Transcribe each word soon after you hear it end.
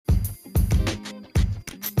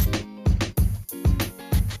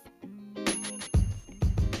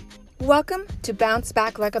Welcome to Bounce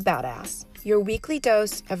Back Like a Badass, your weekly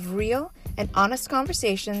dose of real and honest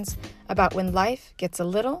conversations about when life gets a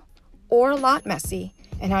little or a lot messy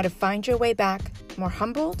and how to find your way back more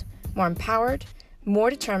humbled, more empowered, more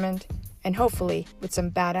determined, and hopefully with some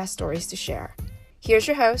badass stories to share. Here's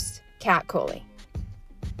your host, Kat Coley.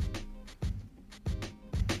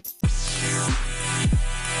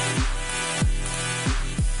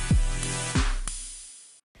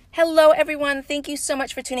 Hello, everyone. Thank you so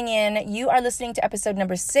much for tuning in. You are listening to episode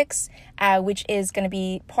number 6, which is going to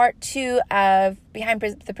be part 2 of Behind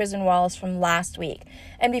the Prison Walls from last week.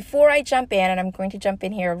 And before I jump in, and I'm going to jump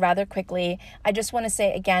in here rather quickly, I just want to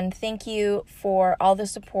say again, thank you for all the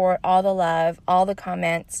support, all the love, all the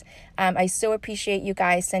comments. I so appreciate you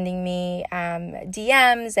guys sending me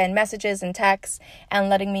DMs and messages and texts and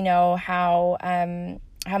letting me know how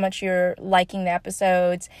much you're liking the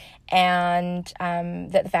episodes and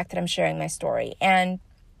the fact that I'm sharing my story. And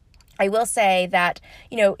I will say that,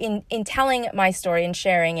 in telling my story and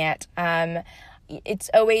sharing it, it's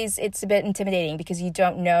a bit intimidating because you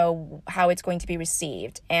don't know how it's going to be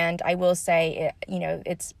received. And I will say,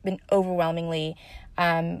 it's been overwhelmingly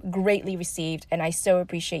greatly received, and I so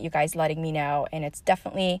appreciate you guys letting me know. And it's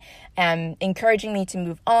definitely encouraging me to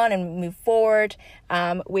move on and move forward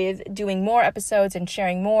with doing more episodes and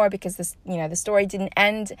sharing more, because the story didn't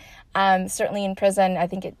end certainly in prison. I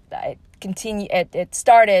think it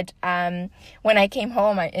started when I came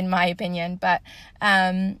home, in my opinion, but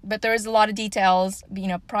there was a lot of details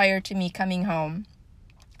prior to me coming home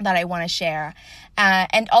that I want to share.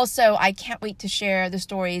 And also, I can't wait to share the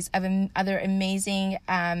stories of other amazing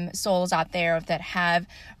souls out there that have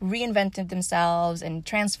reinvented themselves and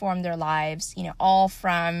transformed their lives, all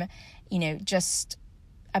from, just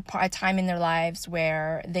a time in their lives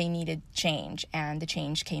where they needed change, and the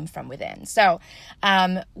change came from within. So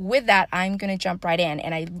with that, I'm going to jump right in.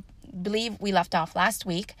 And I believe we left off last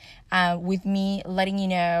week with me letting you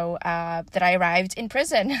know that I arrived in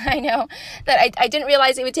prison. I know that I didn't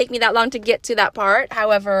realize it would take me that long to get to that part.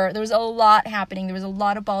 However, there was a lot happening. There was a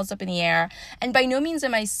lot of balls up in the air. And by no means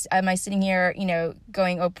am I sitting here,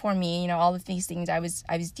 going, oh, poor me, all of these things I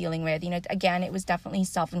was dealing with. Again, it was definitely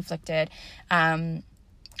self-inflicted.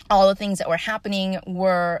 All the things that were happening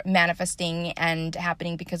were manifesting and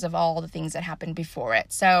happening because of all the things that happened before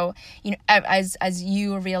it. So, as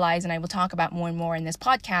you realize, and I will talk about more and more in this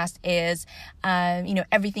podcast, is,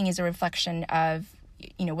 everything is a reflection of,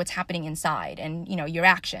 what's happening inside and, your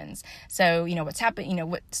actions. So, what's happening,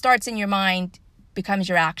 what starts in your mind becomes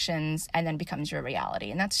your actions and then becomes your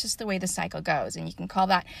reality. And that's just the way the cycle goes. And you can call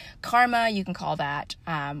that karma, you can call that,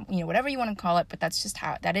 whatever you want to call it, but that's just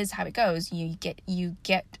how it goes. You get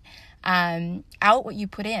out what you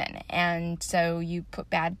put in. And so you put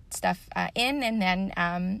bad stuff in, and then,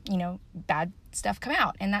 bad stuff come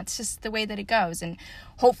out. And that's just the way that it goes. And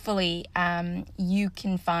hopefully you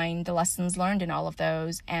can find the lessons learned in all of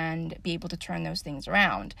those and be able to turn those things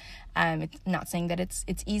around. It's not saying that it's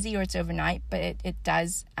easy or it's overnight, but it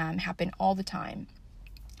does happen all the time.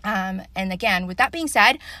 And again, with that being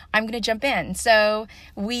said, I'm going to jump in. So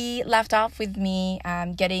we left off with me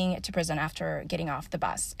getting to prison after getting off the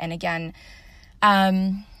bus. And again,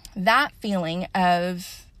 that feeling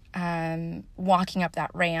of walking up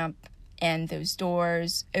that ramp and those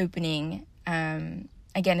doors opening, again,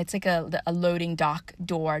 it's like a loading dock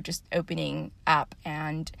door just opening up,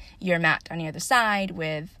 and you're met on the other side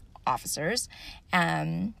with officers.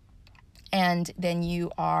 And then you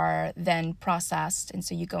are then processed. And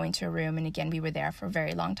so you go into a room, and again, we were there for a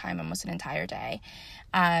very long time, almost an entire day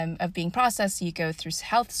of being processed. So you go through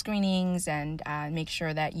health screenings and make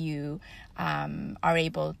sure that you are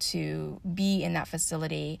able to be in that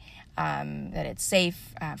facility, that it's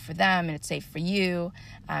safe for them and it's safe for you.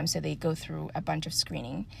 So they go through a bunch of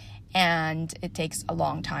screening, and it takes a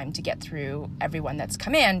long time to get through everyone that's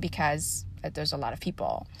come in because there's a lot of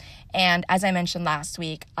people. And as I mentioned last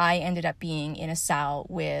week, I ended up being in a cell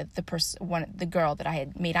with the girl that I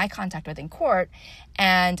had made eye contact with in court.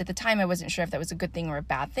 And at the time, I wasn't sure if that was a good thing or a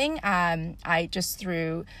bad thing. I just,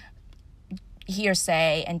 through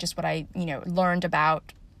hearsay and just what I, learned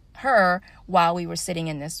about her while we were sitting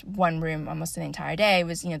in this one room almost an entire day,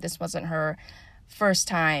 was, this wasn't her first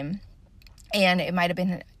time, and it might have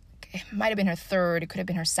been her third. It could have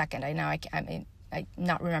been her second. I'm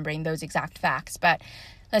not remembering those exact facts, but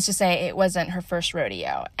let's just say it wasn't her first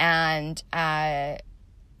rodeo. And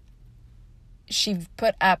she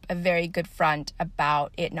put up a very good front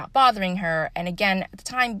about it not bothering her. And again, at the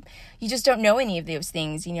time, you just don't know any of those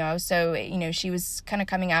things, so, she was kind of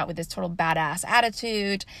coming out with this total badass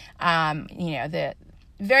attitude,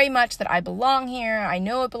 very much that I belong here. I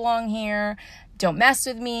know I belong here. don't mess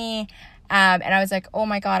with me. And I was like, oh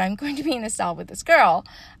my God, I'm going to be in the cell with this girl.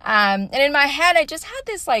 And in my head, I just had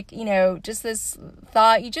this like, just this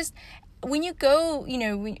thought. When you go,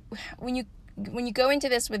 when you go into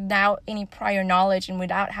this without any prior knowledge and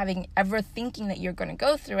without having ever thinking that you're going to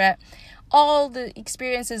go through it, all the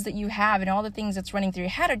experiences that you have and all the things that's running through your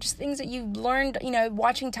head are just things that you learned,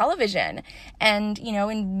 watching television and,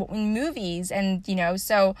 in movies. And,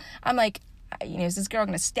 so I'm like, is this girl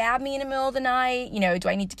going to stab me in the middle of the night? Do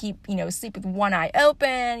I need to keep, sleep with one eye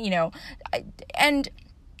open? And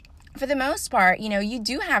for the most part, you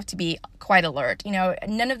do have to be quite alert.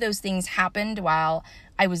 None of those things happened while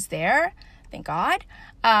I was there, thank God.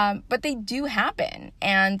 But they do happen.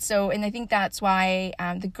 And I think that's why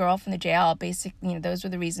the girl from the jail, basically, those were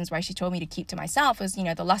the reasons why she told me to keep to myself was,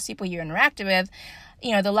 the less people you're interactive with,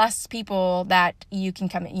 the less people that you can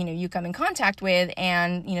come in contact with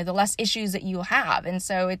and, the less issues that you'll have. And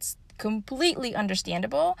so it's completely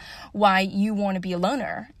understandable why you want to be a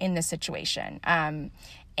loner in this situation.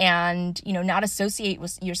 And, not associate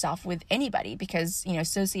yourself with anybody because,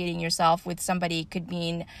 associating yourself with somebody could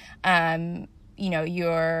mean,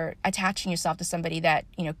 you're attaching yourself to somebody that,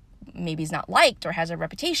 maybe is not liked or has a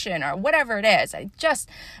reputation or whatever it is. It just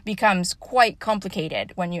becomes quite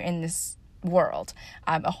complicated when you're in this world.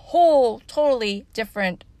 A whole totally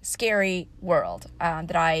different, scary world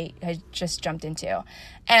that I had just jumped into.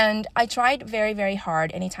 And I tried very, very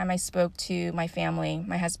hard anytime I spoke to my family,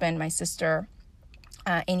 my husband, my sister,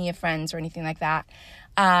 any of friends or anything like that,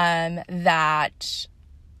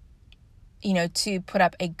 to put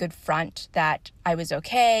up a good front that I was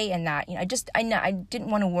okay and that, I didn't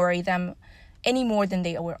want to worry them any more than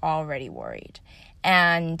they were already worried.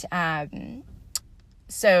 And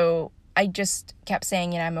so I just kept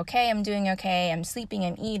saying, I'm okay, I'm doing okay, I'm sleeping,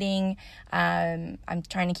 I'm eating, I'm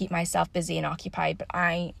trying to keep myself busy and occupied, but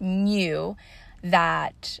I knew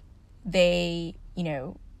that they,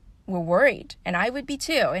 were worried, and I would be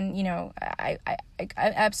too. And I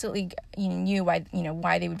absolutely knew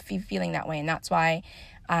why they would be feeling that way, and that's why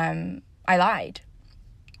I lied.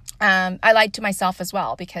 I lied to myself as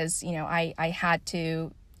well because I had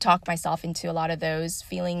to talk myself into a lot of those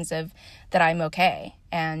feelings of that I'm okay,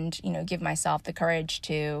 and give myself the courage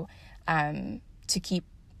to keep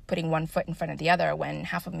putting one foot in front of the other when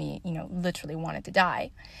half of me literally wanted to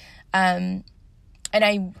die. And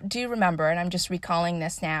I do remember, and I'm just recalling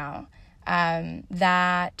this now,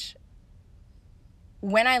 that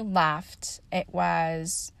when I left, it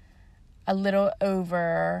was a little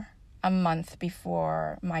over a month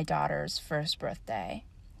before my daughter's first birthday.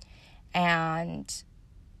 And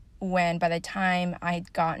by the time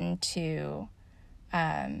I'd gotten to,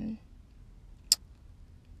 by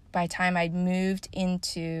the time I'd moved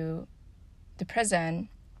into the prison,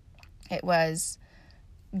 it was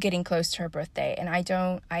getting close to her birthday. And I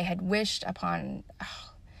had wished upon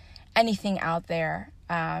anything out there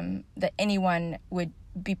that anyone would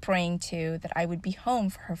be praying to that I would be home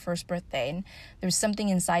for her first birthday. And there was something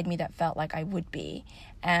inside me that felt like I would be.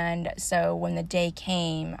 And so when the day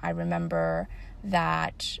came, I remember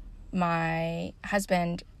that my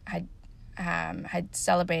husband had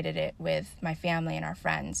celebrated it with my family and our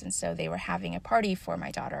friends. And so they were having a party for my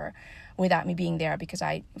daughter without me being there because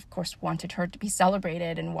I, of course, wanted her to be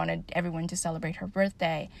celebrated and wanted everyone to celebrate her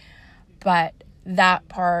birthday. But that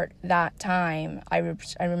time, I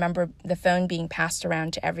remember the phone being passed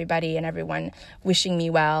around to everybody and everyone wishing me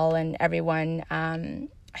well, and everyone, I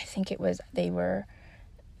think it was, they were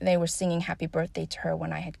singing happy birthday to her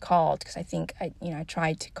when I had called, because I think I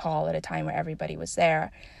tried to call at a time where everybody was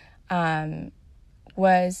there.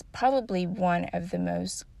 Was probably one of the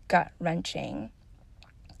most gut-wrenching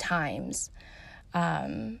times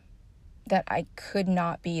that I could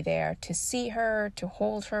not be there to see her, to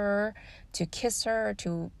hold her, to kiss her,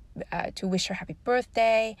 to wish her happy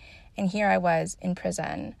birthday. And here I was in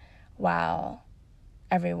prison while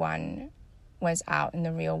everyone was out in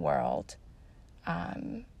the real world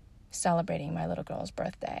celebrating my little girl's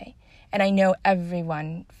birthday. And I know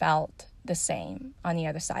everyone felt the same on the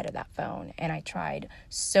other side of that phone. And I tried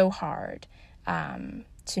so hard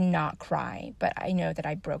to not cry, but I know that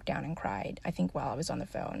I broke down and cried, I think, while I was on the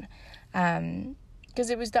phone.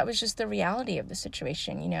 Because that was just the reality of the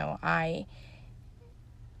situation. I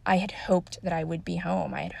had hoped that I would be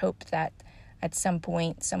home. I had hoped that at some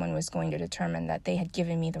point someone was going to determine that they had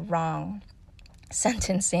given me the wrong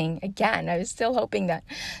sentencing. Again, I was still hoping that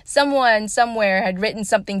someone somewhere had written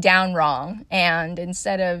something down wrong, and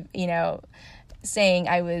instead of saying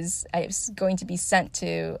I was going to be sent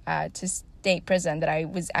to state prison that I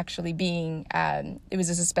was actually being, it was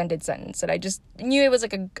a suspended sentence, and I just knew it was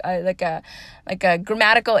like a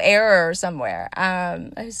grammatical error somewhere.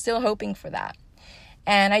 I was still hoping for that.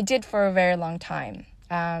 And I did for a very long time.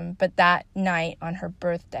 But that night on her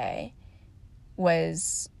birthday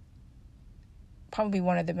was probably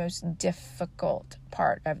one of the most difficult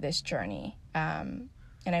part of this journey. And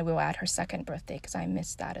I will add her second birthday because I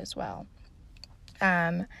missed that as well.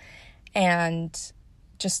 And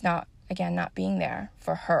just not being there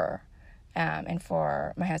for her, and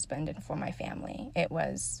for my husband and for my family. It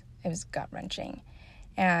was gut-wrenching.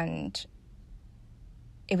 And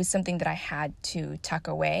it was something that I had to tuck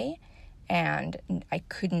away, and I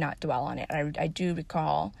could not dwell on it. I do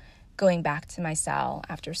recall going back to my cell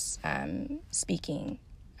after speaking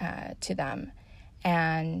to them,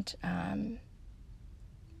 and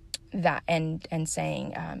that and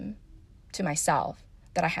saying to myself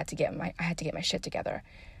that I had to get my shit together.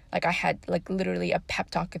 Like I had literally a pep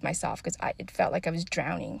talk with myself, because it felt like I was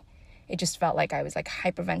drowning. It just felt like I was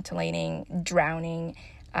hyperventilating, drowning.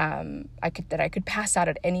 I could pass out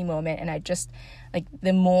at any moment. And I just,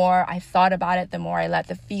 the more I thought about it, the more I let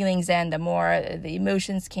the feelings in, the more the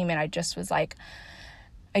emotions came in. I just was I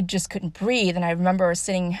just couldn't breathe. And I remember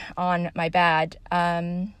sitting on my bed,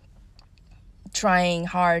 trying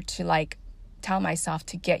hard to tell myself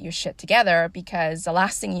to get your shit together, because the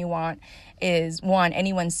last thing you want is, one,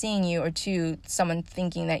 anyone seeing you, or two, someone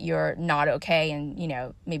thinking that you're not okay and,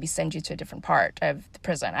 maybe send you to a different part of the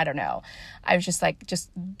prison. I don't know. I was just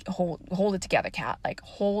just hold it together, Kat.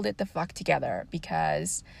 Hold it the fuck together,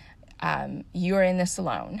 because you're in this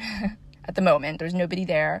alone at the moment. There's nobody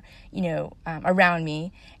there, around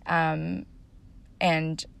me. And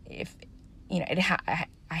if, I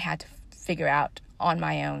had to figure out on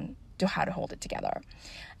my own how to hold it together.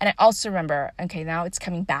 And I also remember, okay, now it's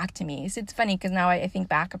coming back to me. It's funny because now I think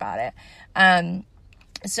back about it.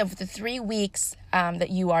 So for the 3 weeks that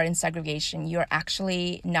you are in segregation, you're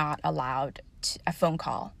actually not allowed a phone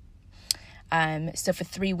call. So for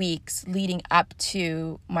 3 weeks leading up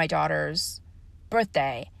to my daughter's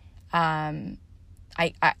birthday, again,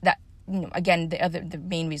 the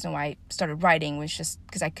main reason why I started writing was just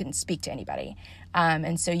because I couldn't speak to anybody.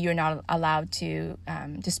 And so you're not allowed to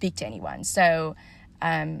speak to anyone. So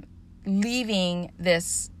leaving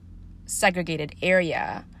this segregated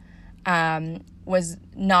area was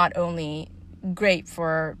not only great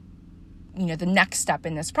for, the next step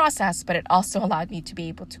in this process, but it also allowed me to be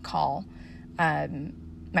able to call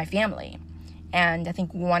my family. And I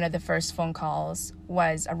think one of the first phone calls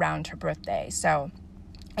was around her birthday. So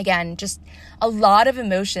again, just a lot of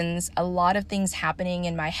emotions, a lot of things happening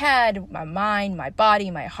in my head, my mind, my body,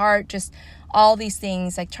 my heart, just all these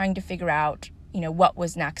things, trying to figure out, what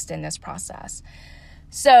was next in this process.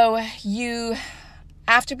 So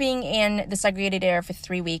after being in the segregated area for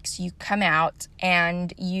 3 weeks, you come out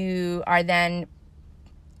and you are then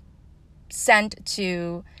sent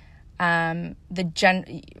to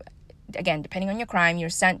again, depending on your crime, you're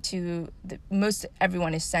sent to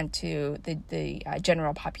everyone is sent to the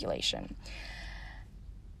general population.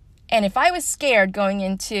 And if I was scared going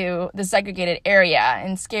into the segregated area,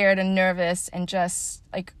 and scared and nervous and just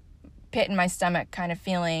pit in my stomach kind of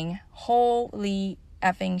feeling, holy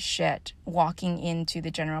effing shit, walking into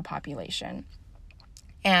the general population.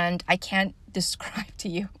 And I can't describe to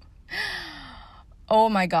you, oh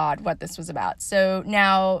my God, what this was about. So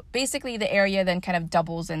now basically the area then kind of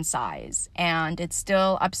doubles in size, and it's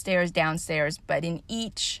still upstairs, downstairs, but in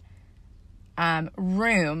each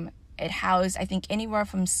room, it housed, I think, anywhere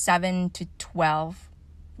from 7 to 12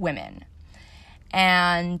 women.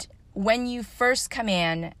 And when you first come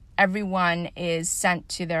in, everyone is sent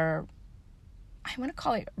to their, I want to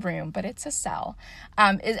call it room, but it's a cell.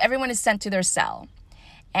 Everyone is sent to their cell.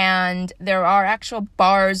 And there are actual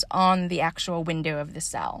bars on the actual window of the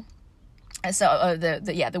cell. So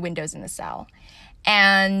the windows in the cell.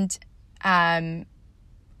 And I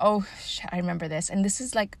remember this. And this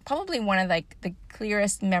is probably one of the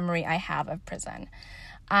clearest memory I have of prison.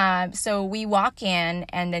 So we walk in,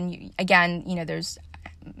 and then there's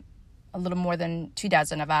a little more than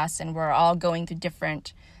 24 of us, and we're all going through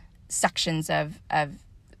different sections of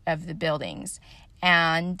the buildings.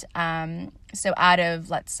 And so out of,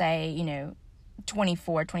 let's say,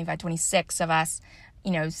 24, 25, 26 of us,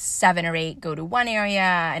 7 or 8 go to one area.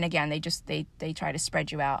 And again, they try to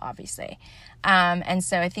spread you out, obviously. And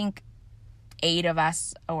so I think 8 of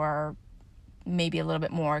us, or maybe a little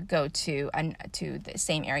bit more, go to the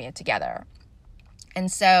same area together.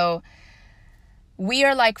 And so we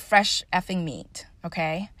are like fresh effing meat,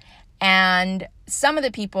 okay? And some of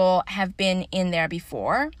the people have been in there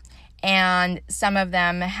before, and some of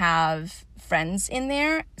them have friends in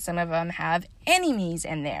there. Some of them have enemies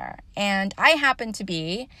in there. And I happen to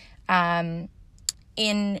be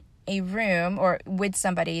in a room or with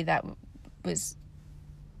somebody that was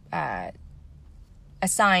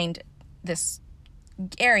assigned this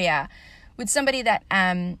area with somebody that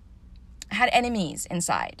had enemies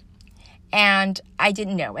inside. And I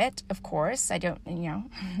didn't know it, of course. I don't,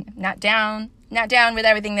 not down with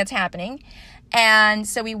everything that's happening. And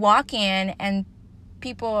so we walk in, and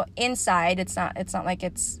people inside, it's not like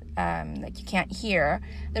it's like you can't hear.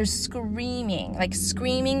 They're screaming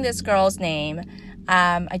this girl's name.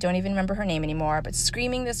 I don't even remember her name anymore, but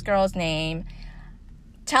screaming this girl's name,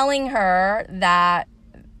 telling her that,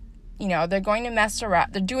 they're going to mess her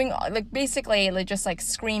up. They're doing, basically, just,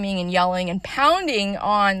 screaming and yelling and pounding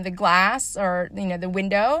on the glass or, the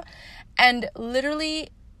window. And literally,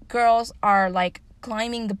 girls are,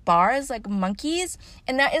 climbing the bars like monkeys.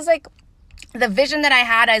 And that is, the vision that I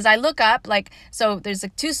had as I look up, so there's,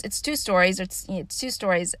 it's two stories. It's two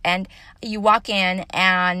stories. And you walk in,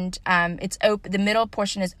 and it's open. The middle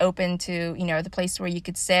portion is open to, the place where you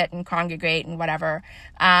could sit and congregate and whatever.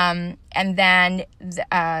 And then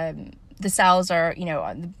the cells are,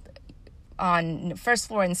 on the first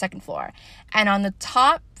floor and the second floor. And on the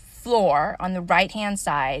top floor, on the right-hand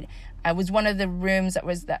side, was one of the rooms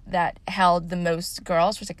that held the most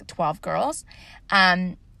girls. It was 12 girls.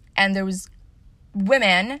 And there was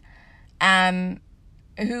women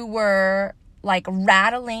who were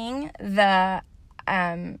rattling the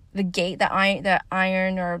gate, the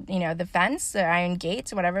iron, or the fence, the iron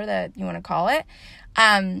gates, whatever that you want to call it,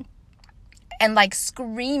 and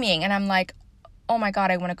screaming. And I'm like, oh my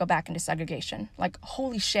God, I want to go back into segregation.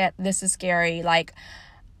 Holy shit, this is scary.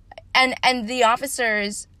 And the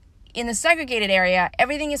officers in the segregated area,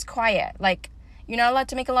 everything is quiet. You're not allowed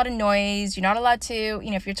to make a lot of noise. You're not allowed to,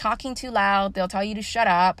 if you're talking too loud, they'll tell you to shut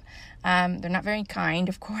up. They're not very kind,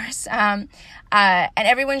 of course. And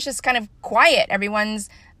everyone's just kind of quiet. Everyone's,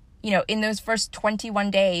 in those first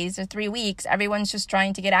 21 days or 3 weeks, everyone's just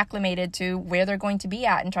trying to get acclimated to where they're going to be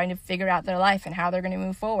at and trying to figure out their life and how they're going to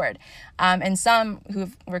move forward. And some who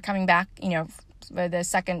were coming back, for the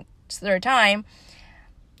second, third time,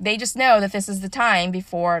 they just know that this is the time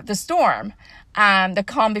before the storm. The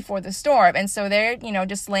calm before the storm. And so they're,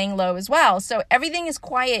 just laying low as well. So everything is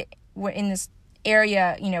quiet in this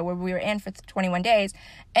area, where we were in for 21 days.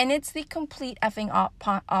 And it's the complete effing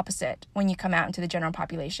opposite when you come out into the general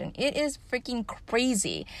population. It is freaking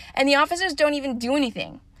crazy. And the officers don't even do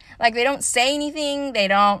anything. They don't say anything. They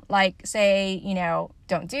don't, say,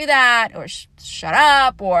 don't do that, or shut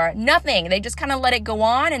up, or nothing. They just kind of let it go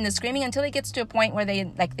on, and the screaming, until it gets to a point where they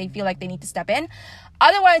feel like they need to step in.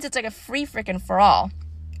 Otherwise, it's a free freaking for all.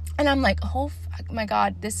 And I'm like, oh my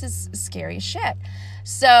God, this is scary as shit.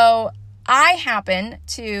 So I happen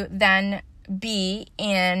to then be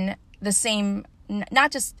in the same,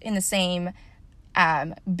 not just in the same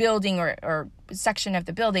building or section of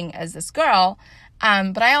the building as this girl,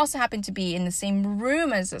 but I also happen to be in the same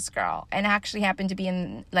room as this girl, and actually happen to be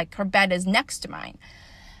in, her bed is next to mine.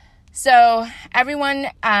 So everyone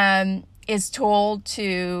is told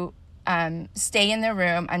to stay in their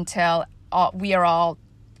room until we are all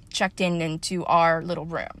checked into our little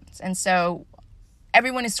rooms. And so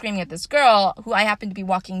everyone is screaming at this girl who I happen to be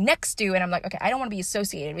walking next to, and I'm like, okay, I don't want to be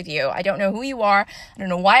associated with you. I don't know who you are. I don't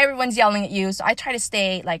know why everyone's yelling at you. So I try to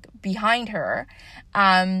stay behind her,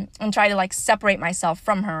 and try to separate myself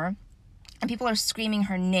from her. And people are screaming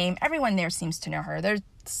her name. Everyone there seems to know her. There's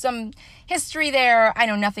some history there I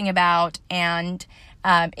know nothing about, and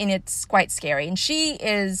it's quite scary. And she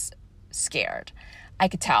is scared. I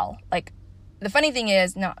could tell. The funny thing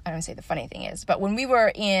is, no, I don't say the funny thing is, but when we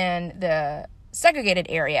were in the segregated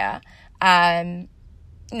area,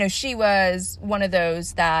 she was one of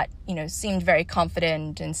those that, seemed very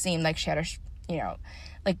confident and seemed like she had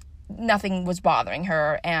nothing was bothering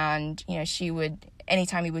her. And, she would,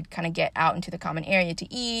 anytime we would kind of get out into the common area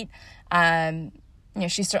to eat,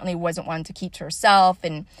 she certainly wasn't one to keep to herself,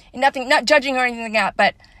 and nothing, not judging her or anything like that,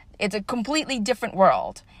 but it's a completely different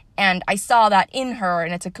world. And I saw that in her,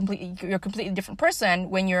 and you're a completely different person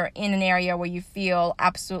when you're in an area where you feel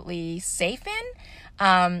absolutely safe in,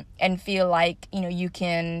 and feel like, you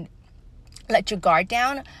can let your guard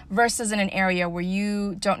down, versus in an area where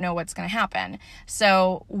you don't know what's going to happen.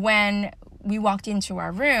 So when we walked into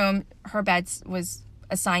our room, her bed was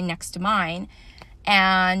assigned next to mine.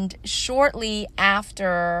 And shortly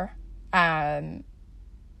after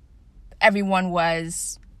everyone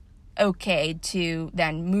was okay to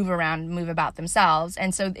then move about themselves.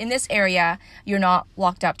 And so in this area, you're not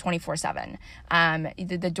locked up 24/7.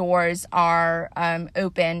 The doors are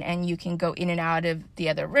open, and you can go in and out of the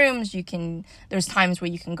other rooms. There's times where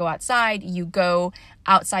you can go outside. You go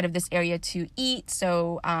outside of this area to eat.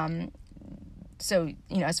 So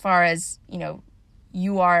as far as,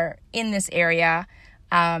 you are in this area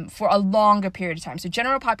for a longer period of time. So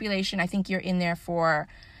general population, I think you're in there for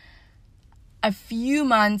a few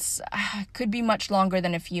months, could be much longer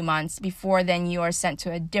than a few months, before then you are sent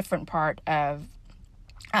to a different part of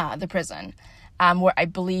the prison, where I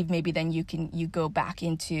believe maybe then you go back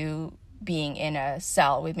into being in a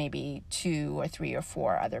cell with maybe 2 or 3 or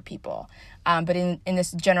 4 other people. But in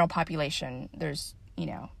this general population, there's,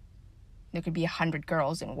 there could be 100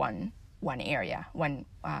 girls in one area, one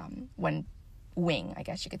wing, I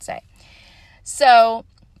guess you could say. So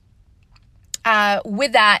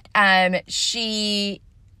with that,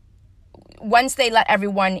 once they let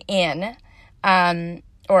everyone in,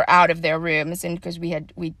 or out of their rooms, and because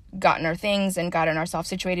we'd gotten our things and gotten ourselves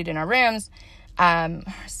situated in our rooms,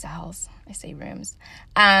 cells, I say rooms,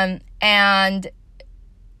 and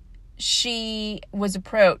she was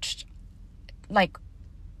approached, like,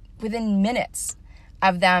 within minutes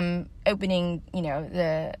of them opening,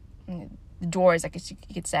 the doors, I guess you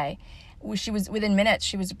could say. Within minutes,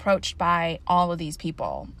 she was approached by all of these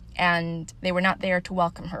people, and they were not there to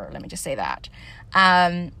welcome her. Let me just say that.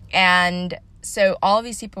 And so all of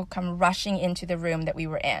these people come rushing into the room that we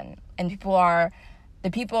were in, and the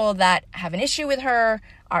people that have an issue with her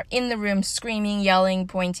are in the room screaming, yelling,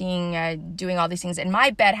 pointing, doing all these things. And my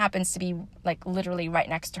bed happens to be like literally right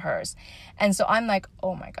next to hers. And so I'm like,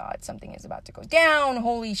 oh my God, something is about to go down.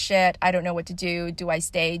 Holy shit. I don't know what to do. Do I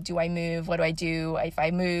stay? Do I move? What do I do? If I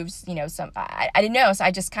move, I didn't know. So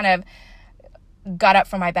I just kind of got up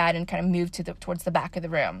from my bed and kind of moved towards the back of the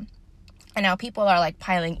room. And now people are like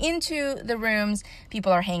piling into the rooms.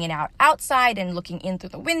 People are hanging out outside and looking in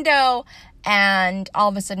through the window. And all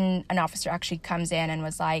of a sudden, an officer actually comes in and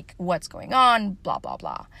was like, what's going on? Blah, blah,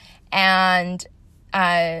 blah. And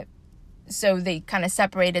so they kind of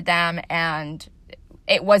separated them, and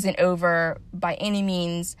it wasn't over by any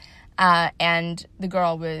means. And the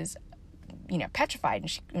girl was, petrified,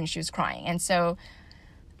 and she was crying. And so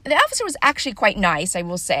the officer was actually quite nice, I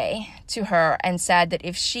will say, to her, and said that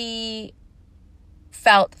if she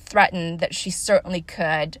felt threatened, that she certainly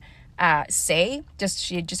could she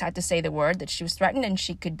just had to say the word that she was threatened, and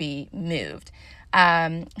she could be moved.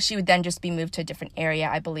 She would then just be moved to a different area,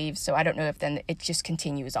 I believe. So I don't know if then it just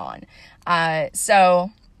continues on. So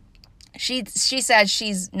she said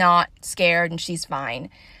she's not scared and she's fine.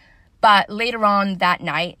 But later on that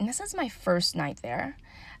night, and this is my first night there,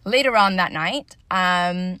 later on that night,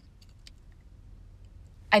 I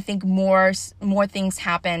think more things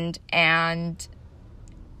happened, and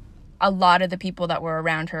a lot of the people that were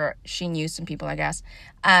around her, she knew some people, I guess,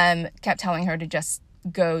 kept telling her to just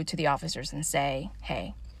go to the officers and say,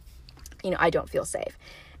 hey, I don't feel safe.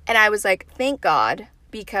 And I was like, thank God,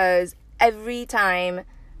 because every time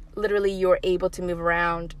literally you're able to move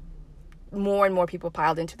around, more and more people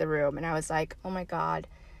piled into the room. And I was like, oh my God,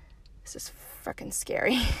 this is freaking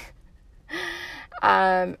scary.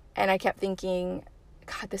 And I kept thinking,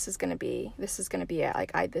 God, this is going to be it. This is going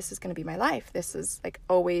to be my life. This is like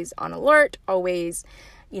always on alert, always,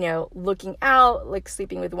 looking out, like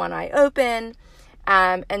sleeping with one eye open.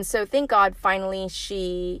 And so thank God, finally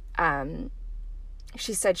she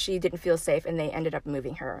said she didn't feel safe, and they ended up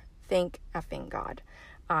moving her. Thank effing God.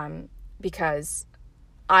 Because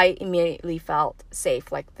I immediately felt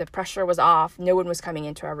safe. Like the pressure was off. No one was coming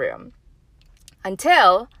into our room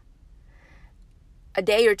until a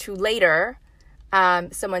day or two later.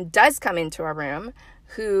 Someone does come into our room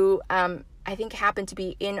who I think happened to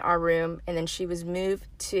be in our room, and then she was moved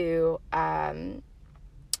to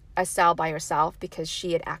a cell by herself because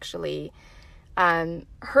she had actually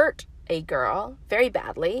hurt a girl very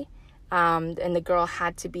badly, and the girl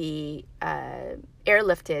had to be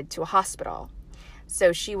airlifted to a hospital.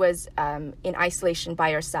 So she was in isolation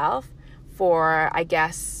by herself for, I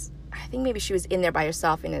think maybe she was in there by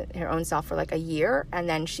herself in her own cell for like a year, and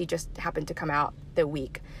then she just happened to come out the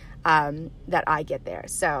week that I get there.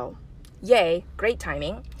 So yay, great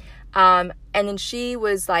timing. And then she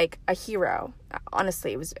was like a hero.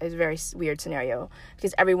 Honestly, it was a very weird scenario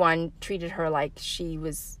because everyone treated her like she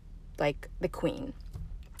was like the queen.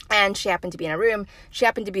 And she happened to be in a room. She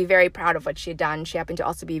happened to be very proud of what she had done. She happened to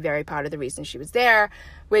also be very proud of the reason she was there,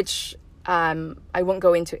 which I won't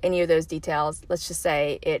go into any of those details. Let's just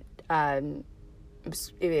say it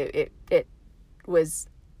was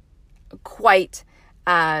quite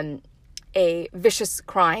a vicious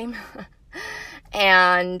crime.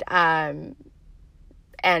 And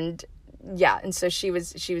yeah, and so she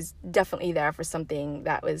was definitely there for something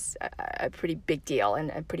that was a pretty big deal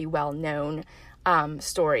and a pretty well known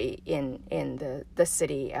story in the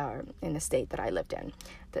city, in the state that I lived in,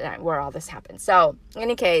 where all this happened. So in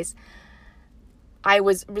any case, I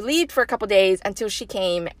was relieved for a couple days until she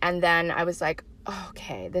came, and then I was like, oh,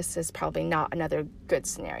 okay, this is probably not another good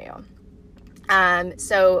scenario.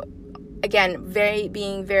 So again,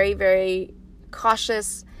 being very, very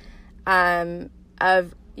cautious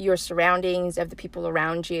of your surroundings, of the people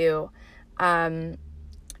around you. And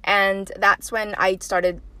that's when I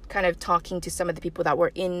started kind of talking to some of the people that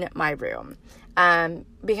were in my room.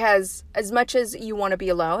 Because as much as you want to be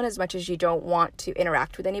alone, as much as you don't want to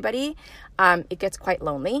interact with anybody, it gets quite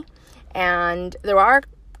lonely. And there are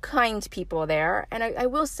kind people there. And I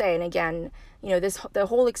will say, and again, the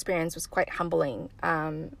whole experience was quite humbling,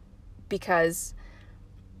 because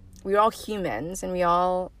we're all humans and we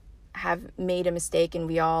all have made a mistake, and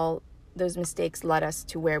those mistakes led us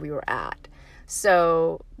to where we were at.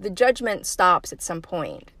 So the judgment stops at some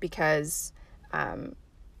point, because,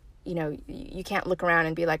 you can't look around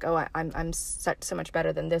and be like, oh, I'm so much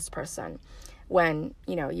better than this person, when,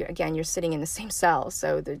 you're sitting in the same cell.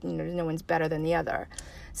 So no one's better than the other.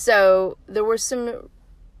 So there were some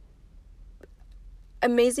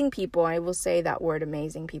amazing people. I will say that word,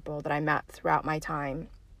 amazing people, that I met throughout my time.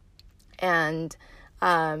 And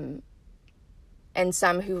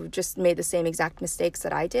some who just made the same exact mistakes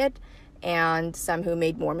that I did, and some who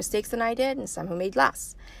made more mistakes than I did, and some who made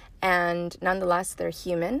less. And nonetheless, they're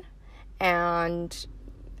human, and,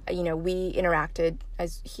 we interacted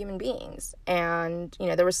as human beings. And,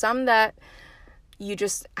 there were some that you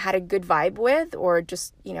just had a good vibe with, or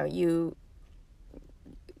just,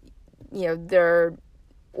 their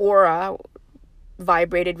aura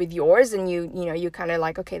vibrated with yours, and you kind of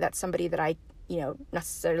like, okay, that's somebody that I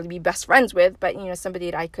necessarily be best friends with, but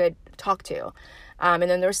somebody that I could talk to. And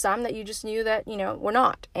then there's some that you just knew that were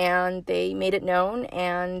not, and they made it known,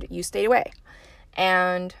 and you stayed away.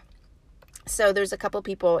 And so there's a couple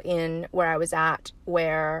people in where I was at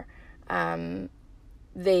where one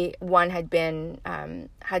had been I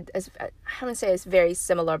wouldn't say it's very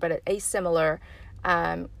similar, but a similar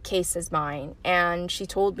case as mine. And she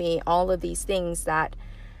told me all of these things that,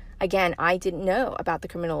 again, I didn't know about the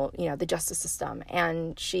criminal, the justice system.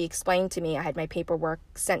 And she explained to me, I had my paperwork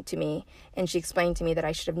sent to me, and she explained to me that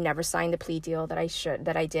I should have never signed the plea deal that I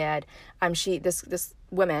did. This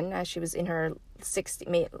woman, she was in her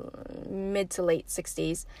mid to late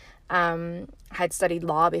 60s, had studied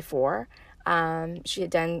law before. She had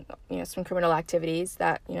done, some criminal activities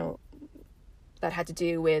that, that had to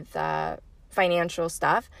do with financial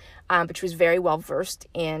stuff, but she was very well versed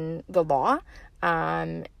in the law,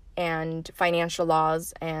 and financial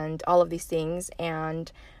laws and all of these things.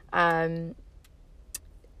 And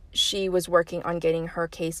she was working on getting her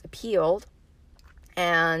case appealed,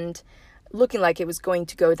 and looking like it was going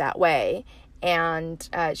to go that way. And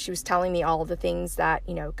she was telling me all of the things that,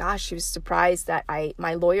 she was surprised that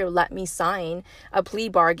my lawyer let me sign a plea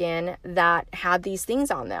bargain that had these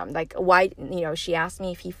things on them. Like, why, she asked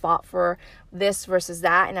me if he fought for this versus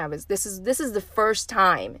that. And this is the first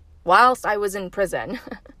time whilst I was in prison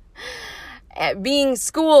being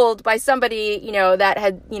schooled by somebody, that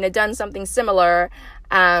had, done something similar,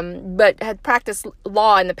 but had practiced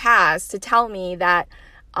law in the past, to tell me that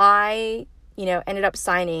I ended up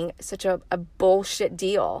signing such a bullshit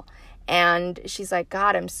deal. And she's like,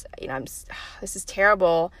 God, this is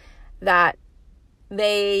terrible that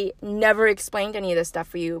they never explained any of this stuff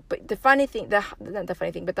for you. But the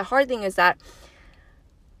hard thing is that,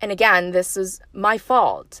 and again, this is my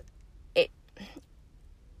fault.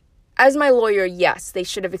 As my lawyer, yes, they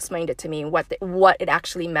should have explained it to me, what it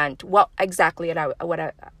actually meant, what exactly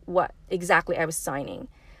I was signing.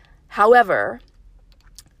 However,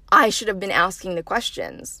 I should have been asking the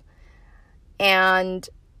questions, and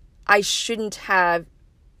I shouldn't have,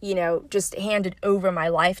 just handed over my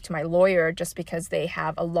life to my lawyer just because they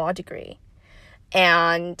have a law degree,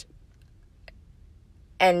 and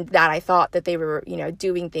that I thought that they were,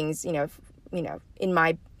 doing things, in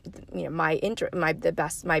my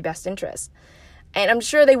best interest. And I'm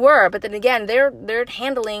sure they were, but then again, they're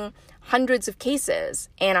handling hundreds of cases,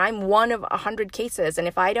 and I'm one of 100 cases. And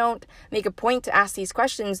if I don't make a point to ask these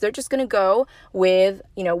questions, they're just going to go with,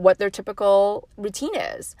 what their typical routine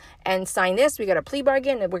is, and sign this. We got a plea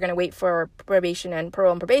bargain, and we're going to wait for probation and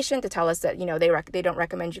parole and probation to tell us that, they don't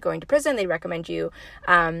recommend you going to prison. They recommend you,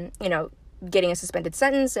 getting a suspended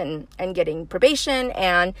sentence and getting probation,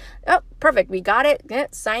 and oh, perfect, we got it, yeah,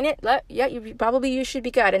 sign it, yeah, you should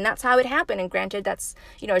be good. And that's how it happened. And granted, that's,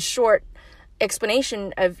 a short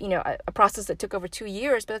explanation of, a process that took over 2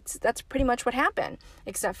 years, but that's pretty much what happened,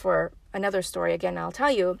 except for another story, again, I'll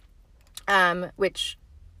tell you, which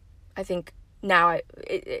I think now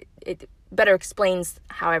it better explains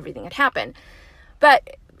how everything had happened.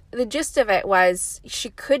 But the gist of it was, she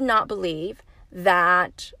could not believe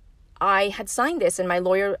that I had signed this, and my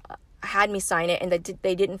lawyer had me sign it, and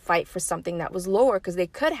they didn't fight for something that was lower, because they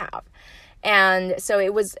could have. And so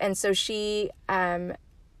she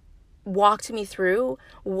walked me through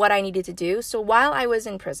what I needed to do. So while I was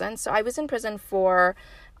in prison, I was in prison for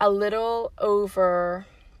a little over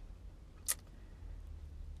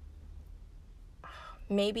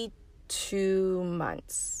maybe 2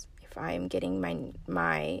 months, if I'm getting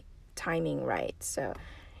my timing right. So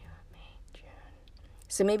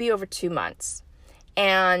maybe over 2 months.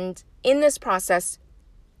 And in this process,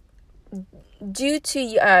 due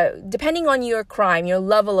to depending on your crime, your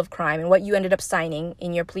level of crime, and what you ended up signing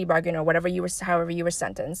in your plea bargain, or however you were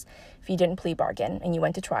sentenced, if you didn't plea bargain and you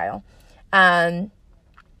went to trial,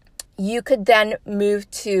 you could then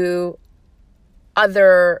move to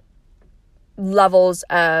other levels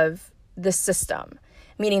of the system,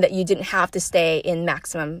 meaning that you didn't have to stay in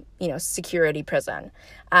maximum, security prison.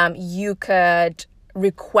 You could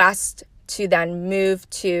request to then move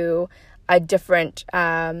to a different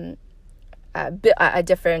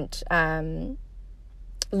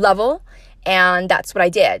level, and that's what I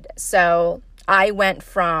did. So I went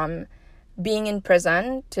from being in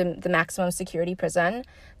prison to the maximum security prison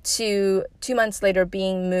to 2 months later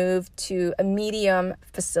being moved to a medium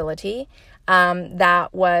facility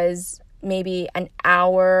that was maybe an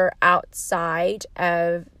hour outside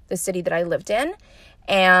of the city that I lived in,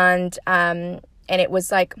 and it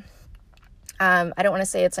was like, I don't want to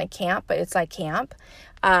say it's like camp, but it's like camp.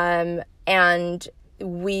 And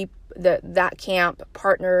that camp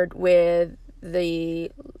partnered with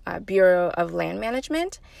the Bureau of Land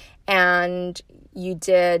Management, and you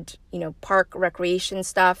did, park recreation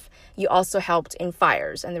stuff. You also helped in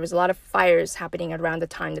fires, and there was a lot of fires happening around the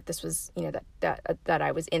time that this was, that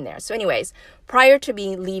I was in there. So anyways, prior to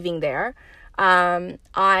me leaving there,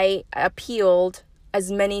 I appealed as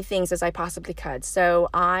many things as I possibly could. So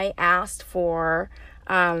I asked for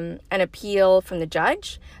an appeal from the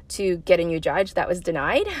judge to get a new judge. That was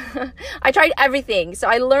denied. I tried everything. So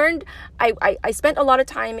I learned, I spent a lot of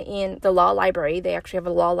time in the law library. They actually have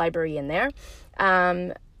a law library in there.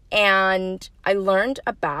 And I learned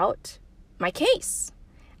about my case,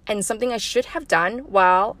 and something I should have done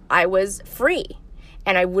while I was free.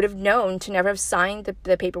 And I would have known to never have signed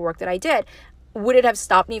the paperwork that I did. Would it have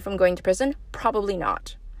stopped me from going to prison? Probably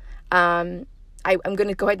not. I'm going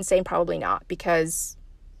to go ahead and say probably not, because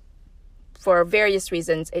for various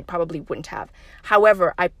reasons, it probably wouldn't have.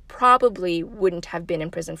 However, I probably wouldn't have been in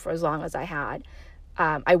prison for as long as I had.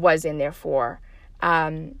 I was in there for,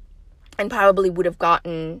 and probably would have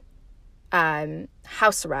gotten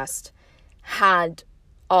house arrest had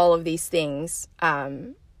all of these things,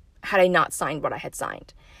 had I not signed what I had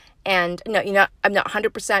signed. And no, I'm not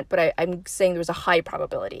 100%, but I'm saying there was a high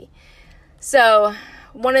probability. So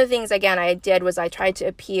one of the things, again, I did was I tried to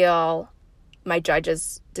appeal my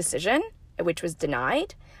judge's decision, which was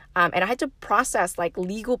denied. And I had to process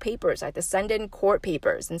legal papers. I had to send in court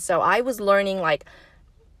papers. And so I was learning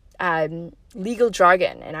legal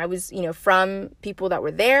jargon. And I was, from people that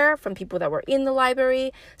were there, from people that were in the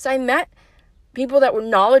library. So I met people that were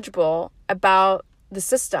knowledgeable about the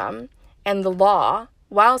system and the law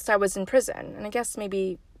whilst I was in prison. And I guess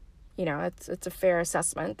maybe, it's a fair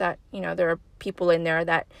assessment that, there are people in there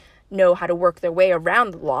that know how to work their way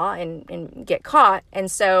around the law and get caught.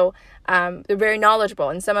 And so they're very knowledgeable.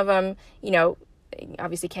 And some of them,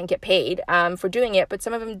 obviously can't get paid for doing it, but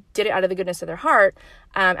some of them did it out of the goodness of their heart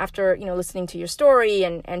after, listening to your story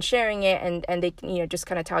and sharing it. And they, just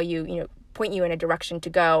kind of tell you, point you in a direction to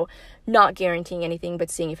go, not guaranteeing anything, but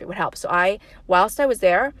seeing if it would help. So whilst I was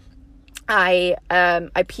there, I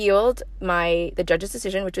appealed the judge's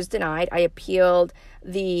decision, which was denied. I appealed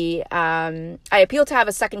to have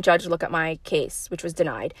a second judge look at my case, which was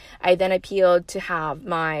denied. I then appealed to have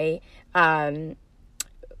my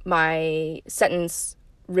sentence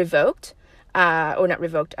revoked, or not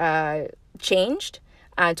revoked, changed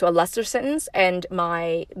to a lesser sentence, and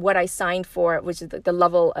what I signed for, which is the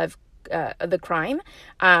level of the crime,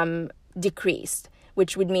 decreased,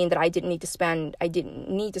 which would mean that I didn't need to spend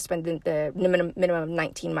the minimum of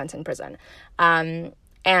 19 months in prison.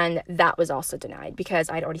 And that was also denied because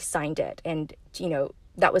I'd already signed it. And,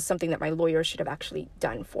 that was something that my lawyer should have actually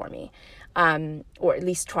done for me, or at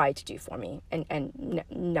least tried to do for me, and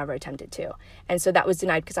never attempted to. And so that was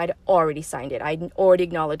denied because I'd already signed it. I'd already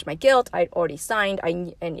acknowledged my guilt. I'd already signed.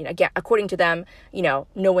 Again, according to them, no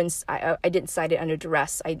one's. I didn't sign it under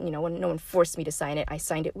duress. No one forced me to sign it. I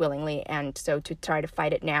signed it willingly. And so to try to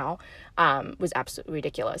fight it now was absolutely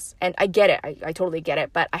ridiculous. And I get it. I totally get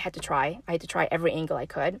it. But I had to try. I had to try every angle I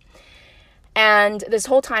could. And this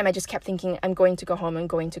whole time I just kept thinking, I'm going to go home,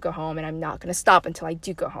 and I'm not going to stop until I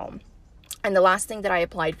do go home. And the last thing that I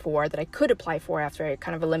applied for, that I could apply for after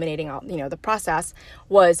kind of eliminating all, the process,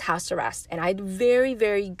 was house arrest. And I had very,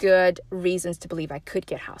 very good reasons to believe I could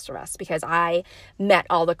get house arrest because I met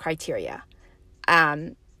all the criteria.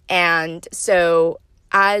 And so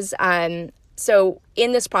so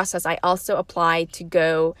in this process, I also applied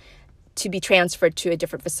to be transferred to a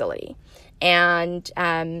different facility. And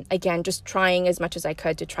again, just trying as much as I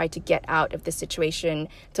could to try to get out of the situation,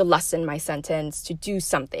 to lessen my sentence, to do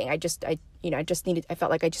something. I felt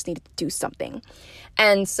like I just needed to do something.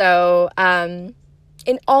 And so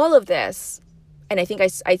in all of this, and I think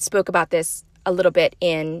I spoke about this a little bit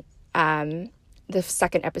in the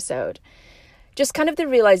second episode, just kind of the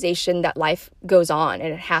realization that life goes on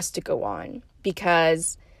and it has to go on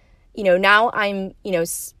because, now I'm,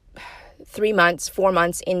 4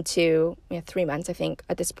 months into, 3 months, I think,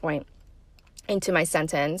 at this point, into my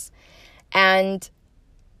sentence. And,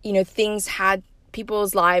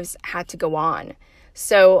 people's lives had to go on.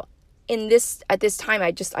 So at this time,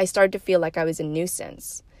 I started to feel like I was a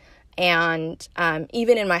nuisance. And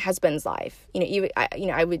even in my husband's life,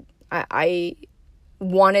 I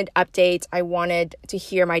wanted updates. I wanted to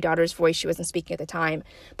hear my daughter's voice. She wasn't speaking at the time,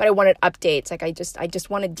 but I wanted updates. Like I just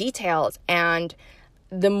wanted details. And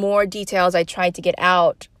the more details I tried to get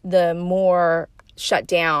out, the more shut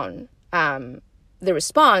down the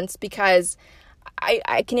response, because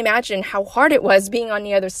I can imagine how hard it was being on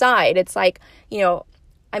the other side. It's like,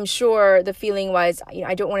 I'm sure the feeling was,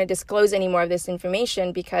 I don't want to disclose any more of this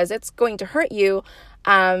information because it's going to hurt you.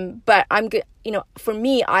 But I'm good. For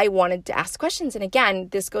me, I wanted to ask questions. And again,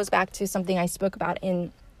 this goes back to something I spoke about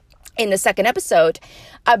in the second episode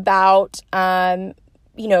about,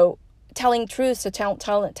 telling truths, or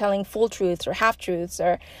telling full truths or half truths,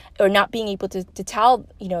 or not being able to tell,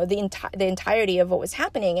 the entirety of what was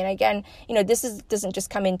happening. And again, this doesn't just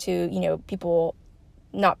come into, people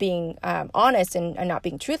not being honest and not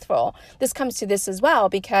being truthful. This comes to this as well,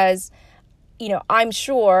 because, I'm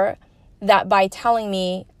sure that by telling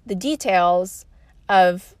me the details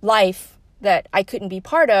of life that I couldn't be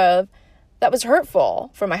part of, that was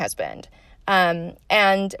hurtful for my husband.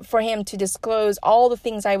 And for him to disclose all the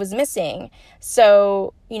things I was missing.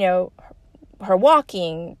 So, her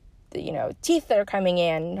walking, teeth that are coming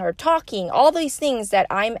in, her talking, all these things that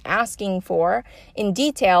I'm asking for in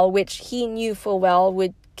detail, which he knew full well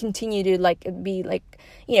would continue to be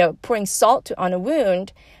pouring salt on a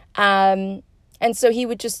wound. And so he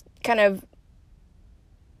would just kind of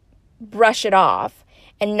brush it off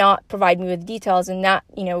and not provide me with details. And that,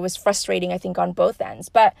 was frustrating, I think, on both ends.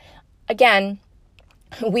 But again,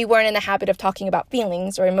 we weren't in the habit of talking about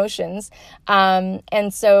feelings or emotions.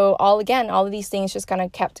 And so all of these things just kind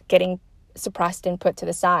of kept getting suppressed and put to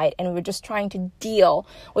the side. And we were just trying to deal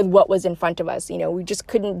with what was in front of us. We just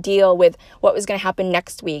couldn't deal with what was going to happen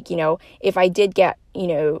next week. If I did get,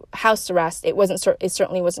 house arrest, it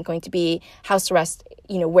certainly wasn't going to be house arrest,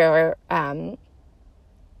 where,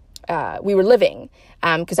 we were living,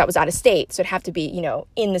 because that was out of state. So it'd have to be,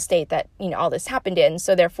 in the state that, all this happened in.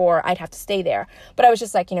 So therefore I'd have to stay there. But I was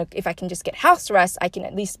just like, if I can just get house arrest, I can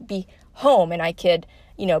at least be home and I could,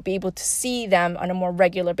 be able to see them on a more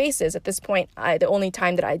regular basis. At this point, the only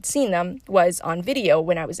time that I'd seen them was on video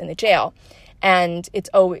when I was in the jail. And it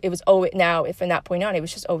was always, now, if from that point on, it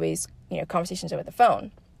was just always, conversations over the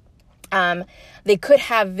phone. They could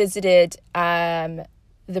have visited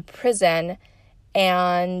the prison,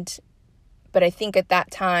 but I think at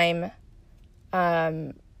that time,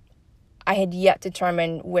 I had yet to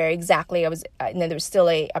determine where exactly I was, and then there was still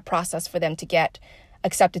a process for them to get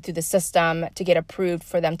accepted through the system, to get approved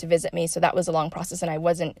for them to visit me. So that was a long process, and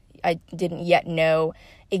I didn't yet know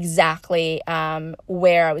exactly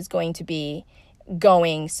where I was going to be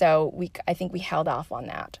going. So I think we held off on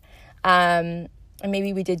that. And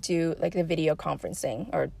maybe we did do the video conferencing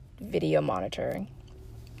or video monitoring.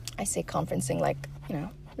 I say conferencing we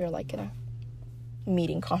were in a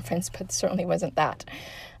meeting conference, but it certainly wasn't that.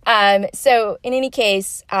 So in any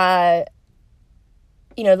case, life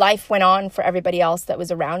went on for everybody else that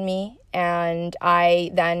was around me. And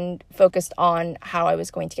I then focused on how I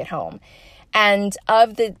was going to get home. And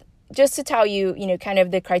of the just to tell you, kind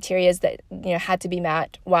of the criterias that, had to be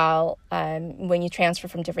met while, when you transfer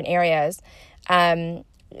from different areas,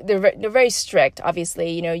 they're very strict,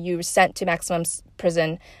 obviously. You were sent to maximum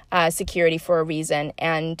prison security for a reason,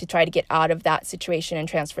 and to try to get out of that situation and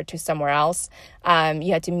transfer to somewhere else,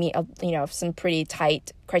 you had to meet, some pretty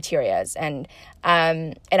tight criterias. And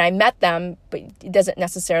I met them, but it doesn't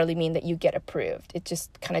necessarily mean that you get approved. It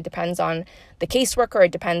just kind of depends on the caseworker.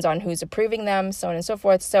 It depends on who's approving them, so on and so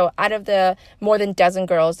forth. So out of the more than dozen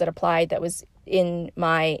girls that applied, that was in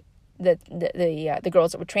the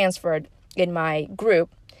girls that were transferred in my group,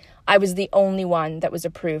 I was the only one that was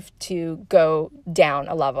approved to go down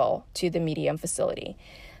a level to the medium facility.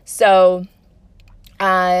 So,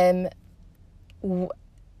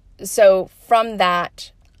 so from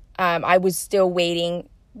that, I was still waiting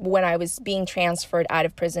when I was being transferred out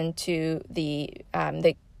of prison to the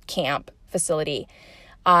camp facility.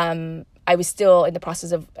 I was still in the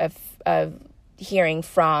process of hearing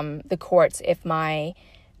from the courts if my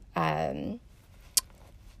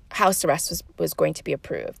house arrest was going to be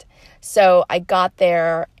approved. So I got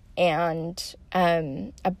there, and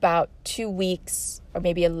about 2 weeks, or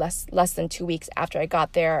maybe less than 2 weeks after I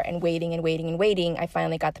got there, and waiting, I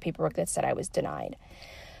finally got the paperwork that said I was denied.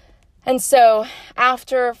 And so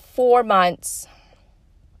after 4 months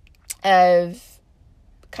of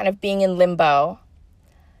kind of being in limbo,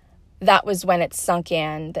 that was when it sunk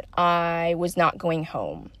in that I was not going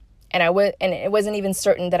home. And it wasn't even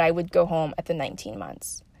certain that I would go home at the 19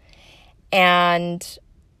 months. And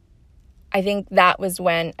I think that was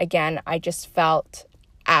when, again, I just felt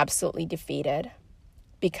absolutely defeated,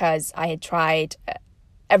 because I had tried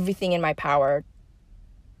everything in my power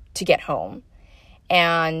to get home.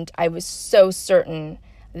 And I was so certain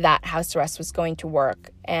that house arrest was going to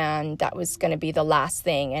work, and that was going to be the last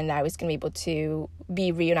thing, and I was going to be able to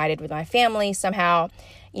be reunited with my family somehow,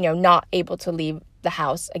 not able to leave the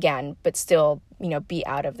house again, but still, be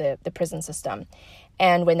out of the prison system.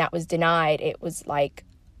 And when that was denied, it was like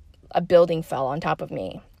a building fell on top of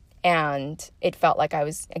me. And it felt like I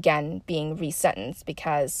was, again, being resentenced,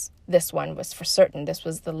 because this one was for certain. This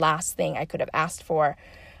was the last thing I could have asked for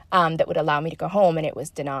that would allow me to go home, and it was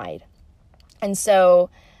denied. And so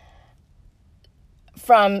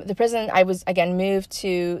from the prison, I was, again, moved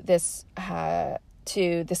to this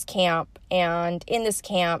camp. And in this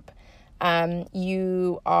camp,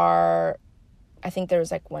 you are... I think there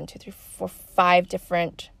was like 5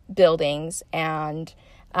 different buildings, and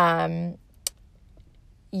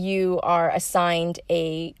you are assigned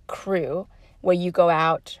a crew where you go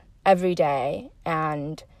out every day.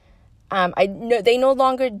 And I know they no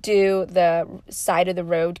longer do the side of the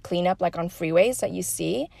road cleanup like on freeways that you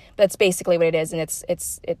see. But that's basically what it is, and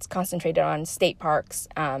it's concentrated on state parks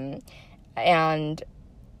and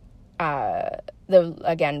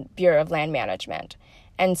the Bureau of Land Management.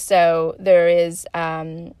 And so there is,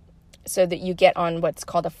 so that you get on what's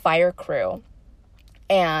called a fire crew.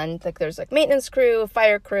 And there's maintenance crew,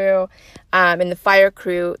 fire crew. And the fire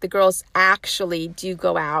crew, the girls actually do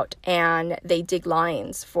go out and they dig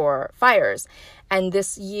lines for fires. And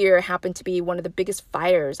this year happened to be one of the biggest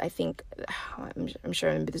fires, I think. I'm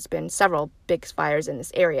sure there's been several big fires in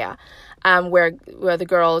this area, where the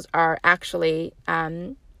girls are actually,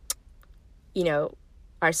 are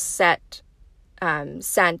sent,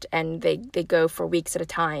 and they go for weeks at a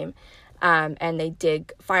time, and they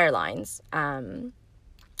dig fire lines to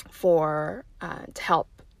help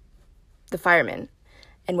the firemen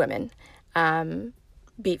and women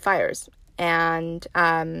beat fires, and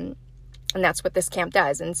that's what this camp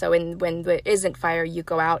does. And so when there isn't fire, you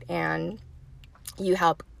go out and you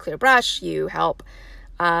help clear brush, you help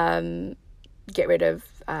get rid of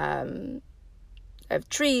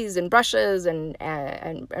trees and brushes and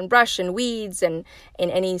brush and weeds, and in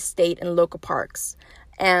any state and local parks,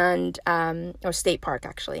 and or state park,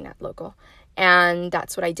 actually, not local. And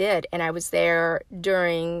that's what I did. And I was there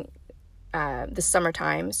during the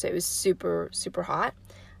summertime, so it was super, super hot.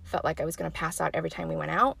 Felt like I was going to pass out every time we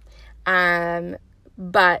went out.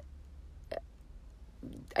 But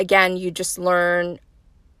again, you just learn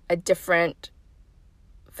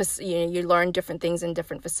you learn different things in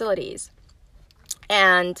different facilities.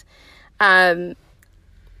 And so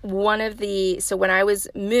when I was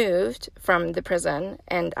moved from the prison,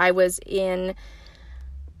 and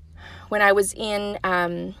when I was in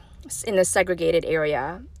the segregated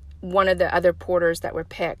area, one of the other porters that was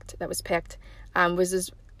picked was this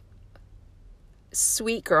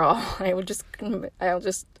sweet girl. I'll just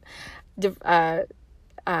define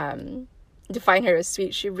her as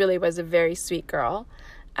sweet. She really was a very sweet girl,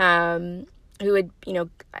 who had,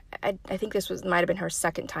 I think this might have been her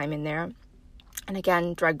second time in there. and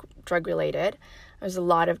again, drug related. There's a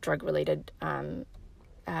lot of drug related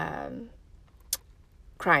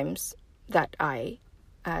crimes that I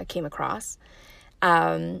came across.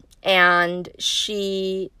 And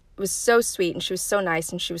she was so sweet, and she was so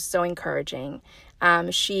nice, and she was so encouraging.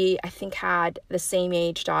 She, I think, had the same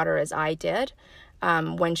age daughter as I did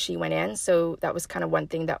when she went in. So that was kind of one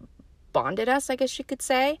thing that bonded us, I guess you could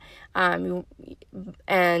say. And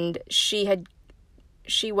she'd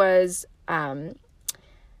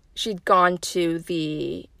gone to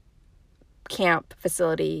the camp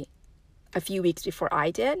facility a few weeks before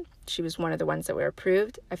I did. She was one of the ones that were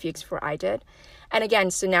approved a few weeks before I did. And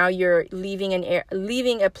again, so now you're leaving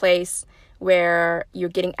a place where you're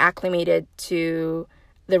getting acclimated to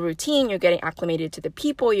the routine, you're getting acclimated to the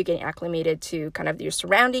people, you're getting acclimated to kind of your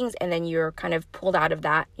surroundings, and then you're kind of pulled out of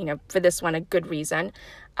that, for this one, a good reason,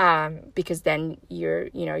 because then you're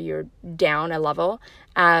down a level.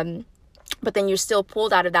 But then you're still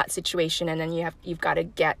pulled out of that situation, and then you've got to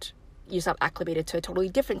get yourself acclimated to a totally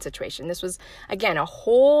different situation. This was, again, a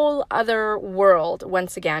whole other world,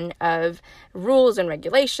 once again, of rules and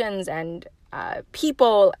regulations and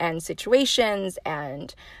people and situations.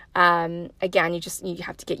 And again, you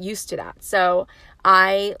have to get used to that. So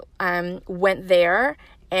I went there,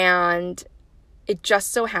 and it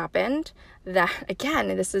just so happened that, again,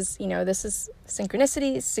 this is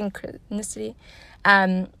synchronicity,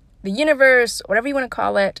 the universe, whatever you want to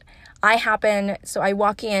call it. So I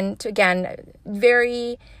walk in to, again,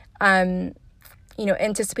 very,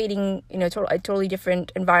 anticipating, a totally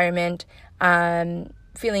different environment,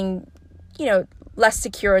 feeling, less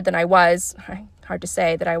secure than I was, hard to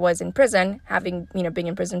say, that I was in prison, having, being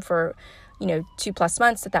in prison for, 2+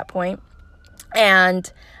 months at that point.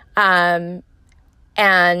 And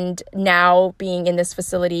now being in this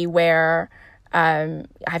facility where, I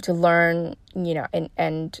have to learn,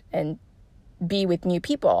 and be with new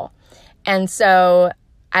people. And so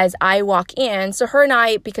as I walk in, so her and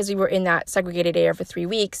I, because we were in that segregated area for 3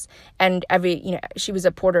 weeks, and she was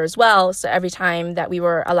a porter as well. So every time that we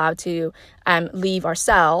were allowed to leave our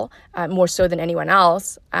cell, more so than anyone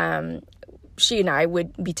else, she and I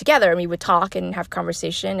would be together, and we would talk and have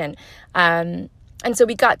conversation. And so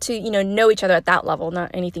we got to, know each other at that level,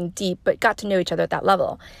 not anything deep, but got to know each other at that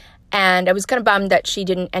level. And I was kind of bummed that she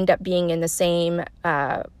didn't end up being in the same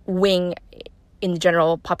wing in the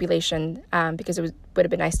general population, because it would have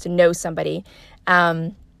been nice to know somebody.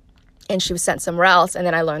 And she was sent somewhere else. And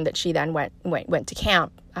then I learned that she then went to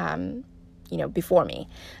camp, before me.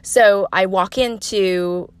 So I walk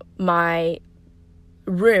into my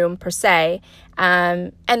room, per se,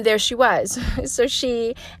 and there she was. So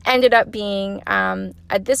she ended up being,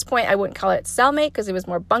 at this point, I wouldn't call it cellmate, because it was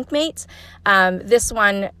more bunkmates. This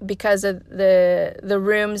one, because of the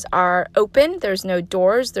rooms are open, there's no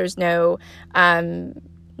doors, there's no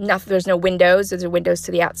there's no windows. There's windows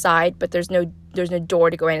to the outside, but there's no door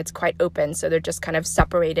to go in. It's quite open, so they're just kind of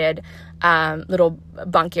separated little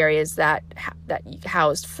bunk areas that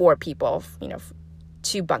housed 4 people,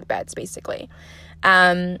 2 bunk beds basically.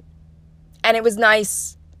 And it was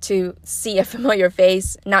nice to see a familiar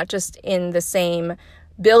face, not just in the same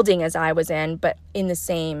building as I was in, but in the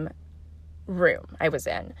same room I was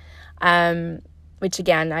in. Which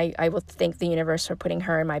again, I will thank the universe for putting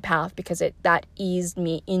her in my path, because that eased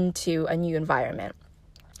me into a new environment.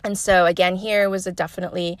 And so again, here was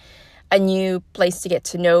definitely a new place to get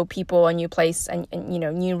to know people, a new place, and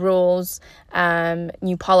new rules,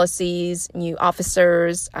 new policies, new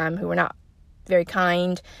officers who were not very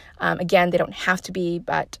kind. Again, they don't have to be,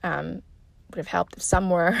 but would have helped if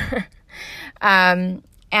some were. And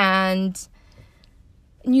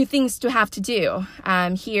new things to have to do.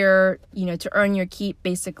 Here, to earn your keep,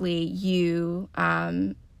 basically, you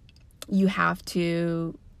have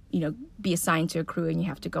to, be assigned to a crew, and you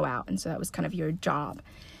have to go out. And so that was kind of your job.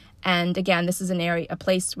 And again, this is a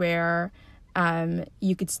place where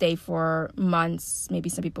you could stay for months. Maybe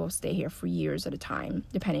some people stay here for years at a time,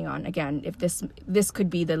 depending on, again, if this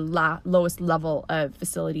could be the lowest level of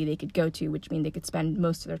facility they could go to, which means they could spend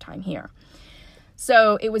most of their time here.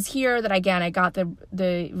 So it was here that, again, I got came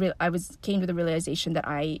to the realization that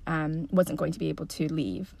I wasn't going to be able to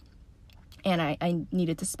leave, and I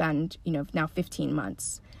needed to spend now 15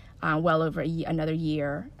 months, well over another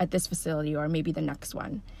year at this facility, or maybe the next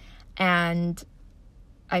one. And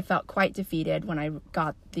I felt quite defeated when I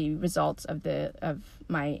got the results of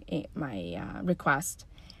my request,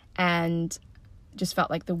 and just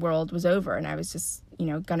felt like the world was over, and I was just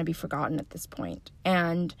going to be forgotten at this point.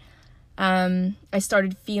 And I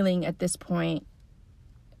started feeling at this point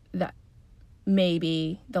that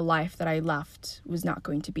maybe the life that I left was not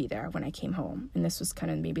going to be there when I came home. And this was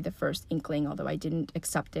kind of maybe the first inkling, although I didn't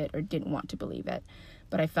accept it or didn't want to believe it.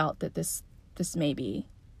 But I felt that this may be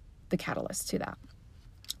the catalyst to that.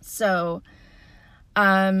 So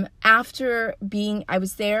after I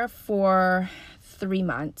was there for 3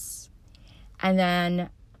 months, and then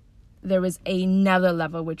there was another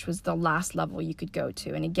level, which was the last level you could go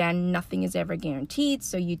to. And again, nothing is ever guaranteed,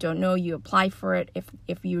 so you don't know. You apply for it.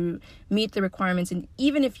 If you meet the requirements, and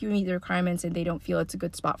even if you meet the requirements and they don't feel it's a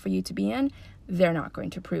good spot for you to be in, they're not going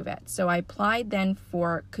to approve it. So I applied then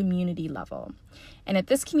for community level. And at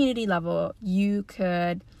this community level, you're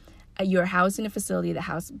housed in a facility that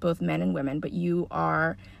houses both men and women, but you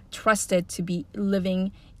are trusted to be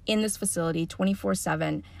living in this facility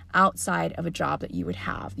 24/7 outside of a job that you would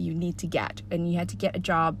have, you need to get. And you had to get a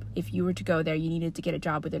job. If you were to go there, you needed to get a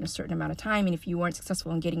job within a certain amount of time. And if you weren't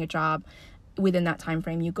successful in getting a job within that time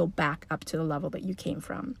frame, you go back up to the level that you came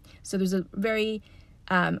from. So there's a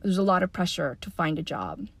lot of pressure to find a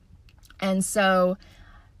job. And so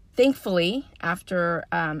thankfully, after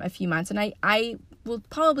a few months, and I will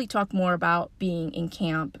probably talk more about being in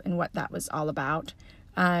camp and what that was all about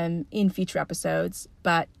in future episodes,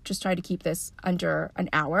 but just try to keep this under an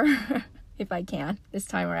hour if I can this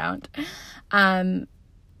time around.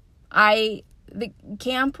 The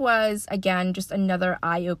camp was, again, just another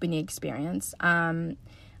eye-opening experience.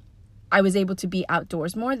 I was able to be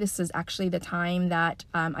outdoors more. This is actually the time that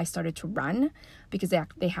I started to run, because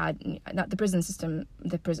they had, not the prison system,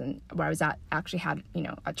 the prison where I was at actually had,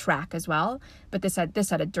 a track as well, but this had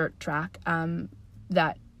a dirt track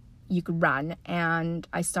that you could run, and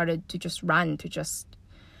I started to just run to just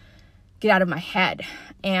get out of my head.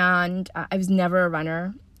 And I was never a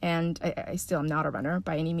runner, and I still am not a runner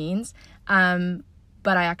by any means.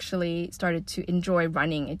 But I actually started to enjoy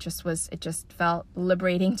running. It just felt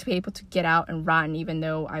liberating to be able to get out and run, even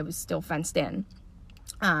though I was still fenced in.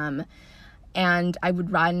 And I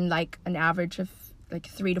would run like an average of like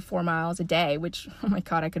 3 to 4 miles a day, which, oh my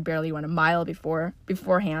God, I could barely run a mile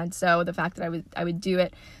beforehand. So the fact that I would do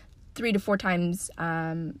it 3 to 4 times,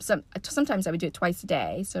 sometimes I would do it twice a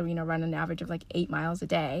day. So, run an average of like 8 miles a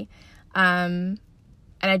day. And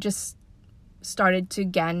I just started to,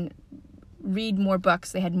 again, read more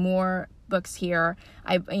books. They had more books here.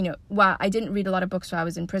 While I didn't read a lot of books while I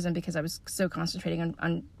was in prison because I was so concentrating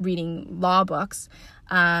on reading law books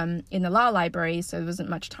in the law library, so there wasn't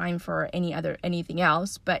much time for anything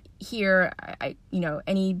else. But here, I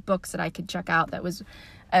any books that I could check out that was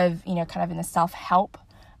of kind of in the self-help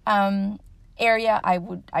area, I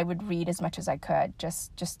would read as much as I could,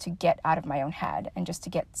 just to get out of my own head and just to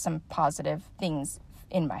get some positive things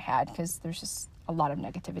in my head, because there's just a lot of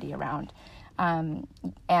negativity around.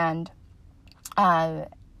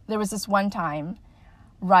 There was this one time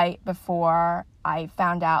right before I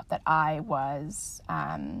found out that I wasn't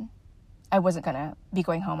going to be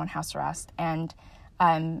going home on house arrest. And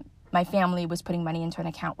my family was putting money into an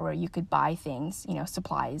account where you could buy things,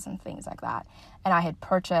 supplies and things like that. And I had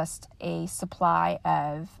purchased a supply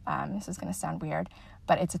of, this is going to sound weird,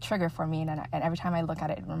 but it's a trigger for me. And every time I look at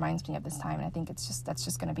it, it reminds me of this time. And I think that's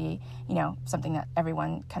just going to be, something that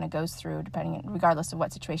everyone kind of goes through, regardless of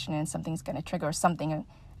what situation, and something's going to trigger something.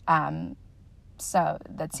 So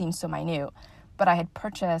that seems so minute. But I had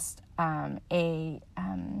purchased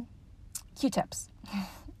Q-tips,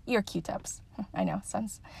 ear Q-tips. I know,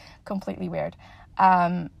 sounds completely weird.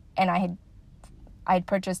 And I had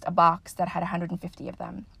purchased a box that had 150 of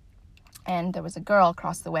them. And there was a girl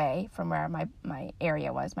across the way from where my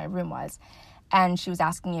area was, my room was, and she was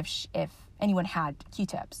asking me if anyone had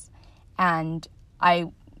Q-tips. And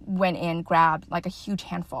I went in, grabbed like a huge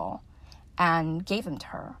handful, and gave them to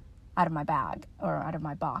her out of my bag or out of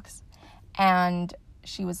my box. And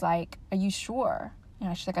she was like, "Are you sure?"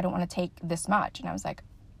 She's like, "I don't want to take this much." And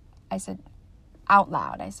I said out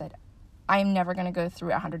loud, "I am never going to go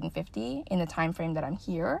through 150 in the time frame that I'm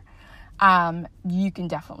here. You can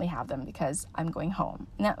definitely have them because I'm going home."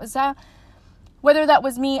 And that was, whether that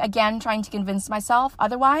was me, again, trying to convince myself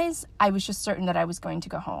otherwise, I was just certain that I was going to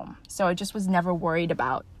go home. So I just was never worried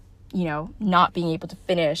about, not being able to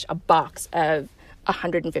finish a box of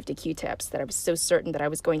 150 Q-tips, that I was so certain that I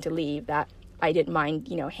was going to leave that I didn't mind,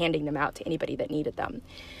 handing them out to anybody that needed them.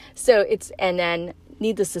 And then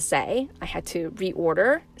needless to say, I had to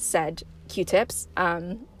reorder said Q-tips,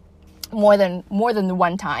 more than the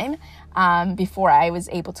one time, before I was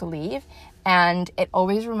able to leave. And it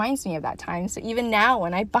always reminds me of that time. So even now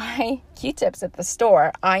when I buy Q-tips at the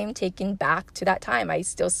store, I am taken back to that time. I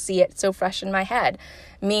still see it so fresh in my head.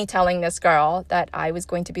 Me telling this girl that I was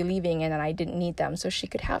going to be leaving and that I didn't need them so she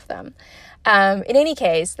could have them. In any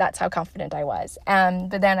case, that's how confident I was.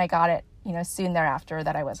 But then I got it, soon thereafter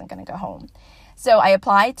that I wasn't going to go home. So I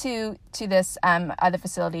applied to this other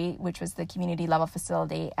facility, which was the community level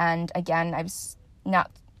facility. And again, I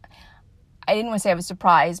didn't want to say I was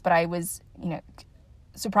surprised, but I was,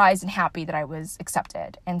 surprised and happy that I was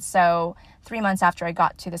accepted. And so 3 months after I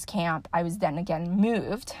got to this camp, I was then again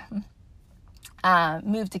moved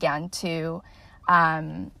again to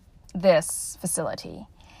this facility.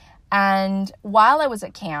 And while I was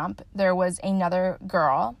at camp, there was another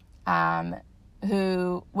girl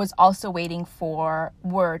who was also waiting for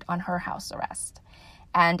word on her house arrest.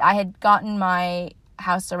 And I had gotten my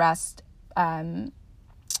house arrest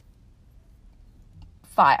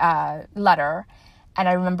letter, and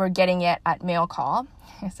I remember getting it at mail call.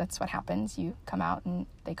 Yes, that's what happens. You come out and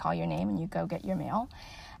they call your name and you go get your mail.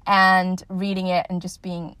 And reading it and just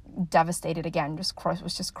being devastated again, was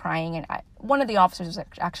just crying. And one of the officers was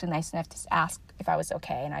actually nice enough to ask if I was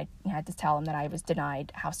okay. And I had to tell him that I was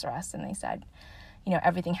denied house arrest. And they said,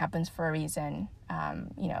 everything happens for a reason.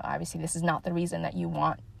 Obviously this is not the reason that you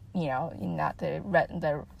want, not the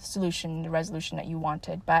resolution that you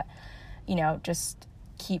wanted. But, just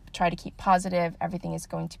try to keep positive. Everything is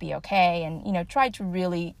going to be okay. And, try to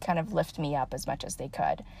really kind of lift me up as much as they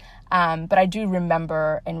could. But I do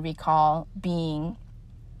remember and recall being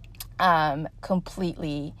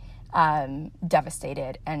completely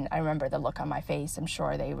devastated. And I remember the look on my face. I'm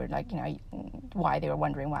sure they were like, why they were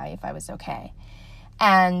wondering if I was okay.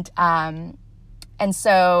 And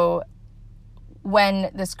so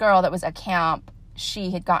when this girl that was at camp,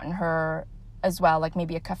 she had gotten her as well, like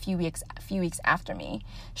maybe a few weeks after me,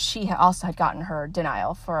 she also had gotten her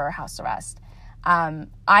denial for house arrest.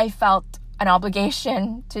 I felt an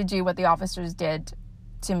obligation to do what the officers did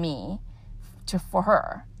to me, for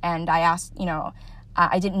her. And I asked,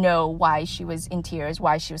 I didn't know why she was in tears,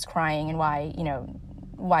 why she was crying, and why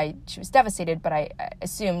she was devastated, but I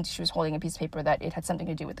assumed she was holding a piece of paper that it had something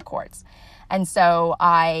to do with the courts. And so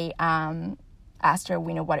I asked her,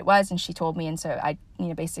 what it was, and she told me. And so I,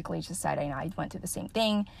 basically just said, I went through the same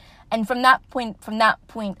thing. And from that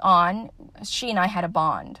point on, she and I had a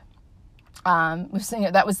bond.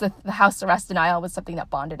 That was the house arrest denial was something that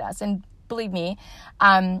bonded us. And believe me,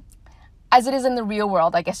 as it is in the real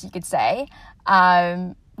world, I guess you could say,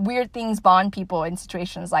 weird things bond people in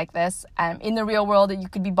situations like this. In the real world, you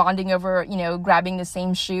could be bonding over, grabbing the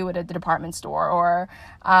same shoe at the department store, or,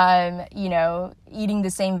 eating the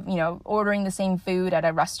same, ordering the same food at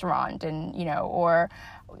a restaurant, and, or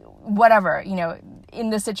whatever, in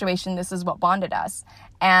this situation, this is what bonded us.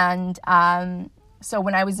 And so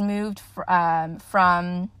when I was moved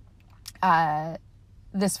from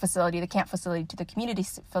this facility, the camp facility, to the community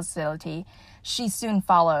facility, she soon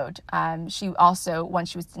followed. She also, once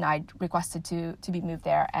she was denied, requested to be moved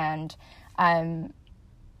there. And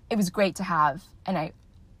it was great to have. And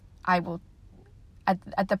I will,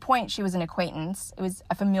 at the point, she was an acquaintance. It was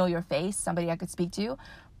a familiar face, somebody I could speak to.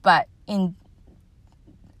 But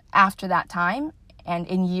after that time, and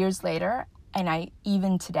in years later, and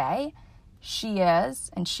even today, she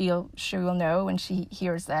is, and she will know when she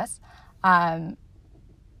hears this, one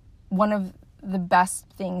of the best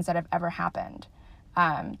things that have ever happened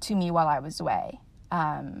to me while I was away.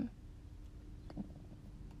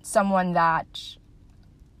 Someone that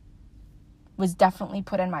was definitely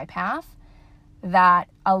put in my path, that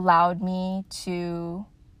allowed me to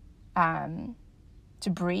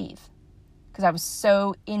breathe, because I was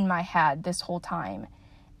so in my head this whole time.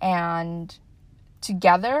 And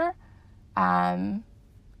together,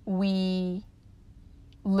 we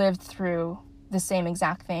lived through the same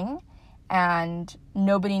exact thing, and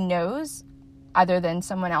nobody knows other than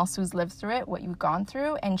someone else who's lived through it what you've gone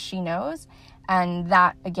through, and she knows. And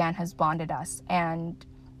that again has bonded us. And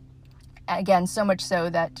again, so much so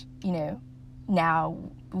that now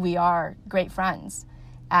we are great friends,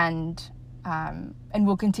 and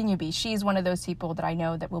will continue to be. She's one of those people that I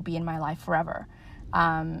know that will be in my life forever.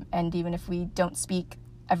 And even if we don't speak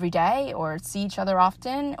every day or see each other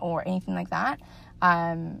often or anything like that,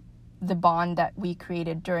 the bond that we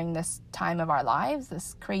created during this time of our lives,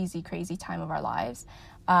 this crazy, crazy time of our lives,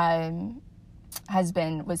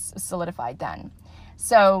 was solidified then.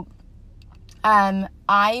 So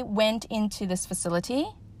I went into this facility,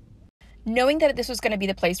 knowing that this was going to be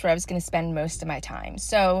the place where I was going to spend most of my time.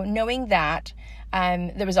 So knowing that,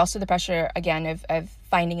 there was also the pressure, again, of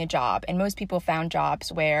finding a job. And most people found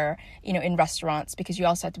jobs where, in restaurants, because you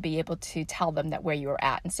also had to be able to tell them that where you were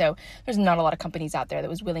at. And so there's not a lot of companies out there that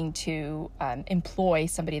was willing to employ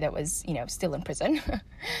somebody that was, still in prison.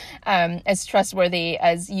 As trustworthy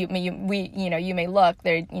as you may look,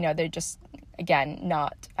 they're just, again,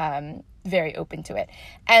 not very open to it.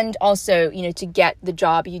 And also, to get the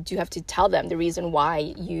job, you do have to tell them the reason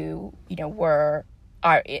why you are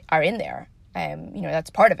in there. That's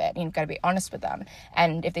part of it. You've got to be honest with them.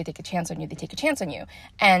 And if they take a chance on you, they take a chance on you.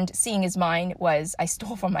 And seeing as mine was I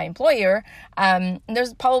stole from my employer,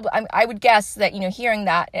 there's probably, I would guess that, hearing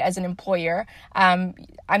that as an employer, I'm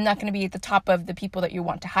not going to be at the top of the people that you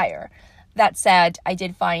want to hire. That said, I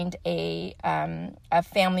did find a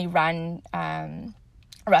family-run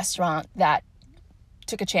restaurant that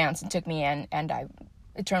took a chance and took me in, and I'm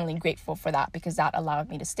eternally grateful for that, because that allowed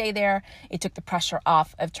me to stay there. It took the pressure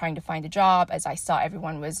off of trying to find a job, as I saw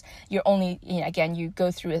everyone was, you're only, again, you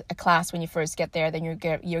go through a class when you first get there, then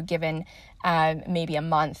you're given maybe a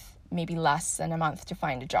month, maybe less than a month to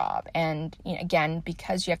find a job. And again,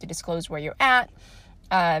 because you have to disclose where you're at,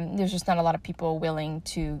 there's just not a lot of people willing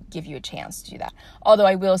to give you a chance to do that. Although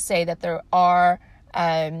I will say that there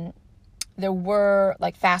were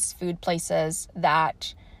like fast food places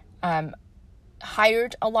that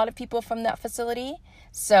hired a lot of people from that facility.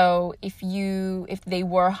 So if they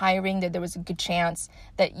were hiring, that there was a good chance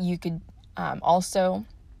that you could also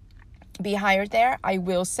be hired there. I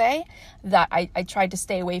will say that I tried to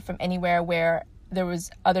stay away from anywhere where there was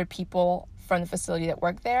other people from the facility that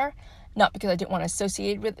worked there, not because I didn't want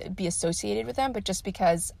to be associated with them, but just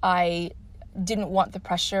because I didn't want the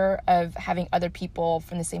pressure of having other people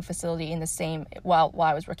from the same facility in the same while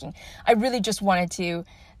I was working. I really just wanted to,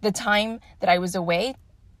 the time that I was away,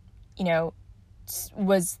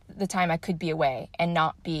 was the time I could be away and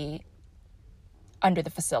not be under the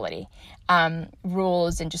facility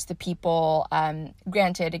rules and just the people.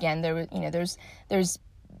 Granted, again, there was, there's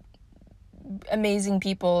amazing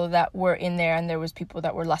people that were in there, and there was people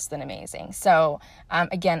that were less than amazing. So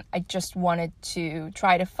again, I just wanted to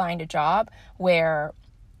try to find a job where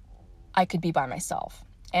I could be by myself.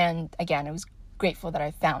 And again, I was grateful that I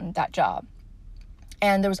found that job.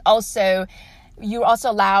 And there was also, you were also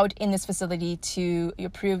allowed in this facility you're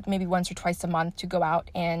approved maybe once or twice a month to go out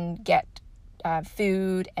and get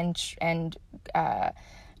food and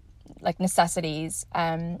like necessities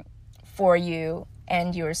for you.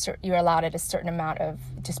 And you're allowed at to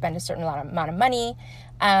spend a certain amount of money,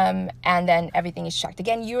 and then everything is checked.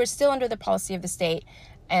 Again, you are still under the policy of the state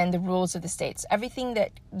and the rules of the states. Everything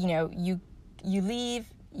that you leave,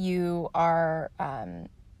 you are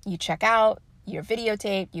you check out, you're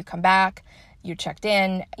videotaped, you come back, you're checked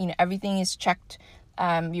in. Everything is checked.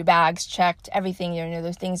 Your bag's checked. Everything.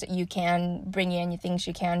 There's things that you can bring in, things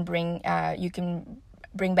you can bring. You can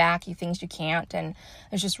bring back, things you can't, and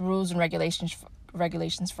there's just rules and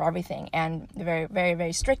regulations for everything, and they're very, very,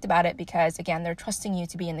 very strict about it, because again, they're trusting you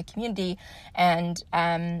to be in the community and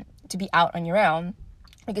to be out on your own,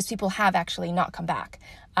 because people have actually not come back.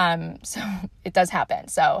 So it does happen.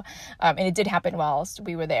 So and it did happen whilst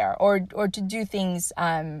we were there, or to do things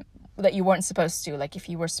that you weren't supposed to. Like if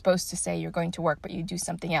you were supposed to say you're going to work but you do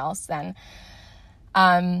something else, then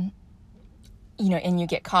and you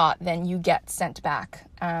get caught, then you get sent back.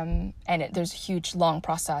 And there's a huge, long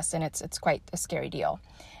process, and it's quite a scary deal.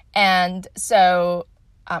 And so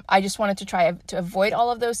I just wanted to try to avoid all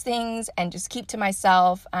of those things and just keep to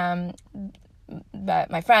myself. But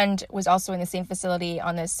my friend was also in the same facility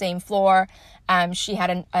on the same floor. She had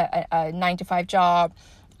a 9-to-5 job,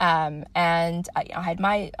 and I had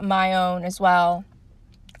my own as well.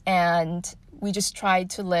 And we just tried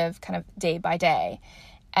to live kind of day by day.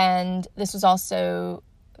 And this was also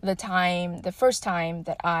the first time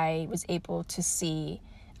that I was able to see,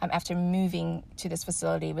 after moving to this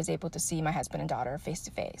facility, was able to see my husband and daughter face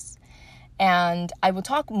to face. And I will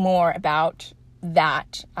talk more about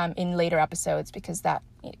that in later episodes, because that,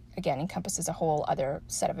 again, encompasses a whole other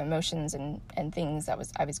set of emotions and things that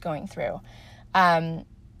I was going through. And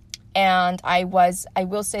I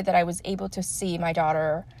will say that I was able to see my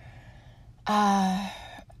daughter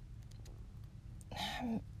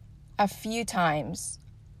a few times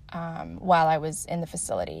while I was in the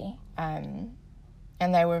facility. And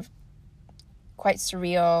they were quite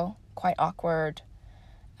surreal, quite awkward.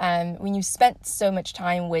 When you spent so much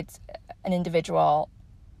time with an individual,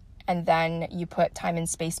 and then you put time and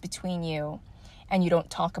space between you, and you don't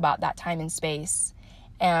talk about that time and space,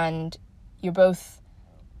 and you're both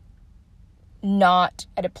not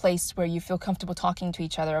at a place where you feel comfortable talking to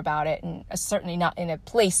each other about it, and certainly not in a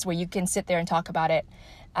place where you can sit there and talk about it,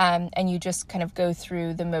 and you just kind of go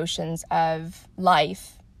through the motions of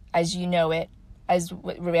life as you know it, as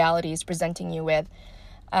what reality is presenting you with.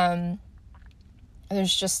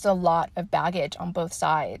 There's just a lot of baggage on both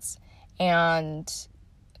sides, and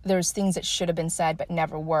there's things that should have been said but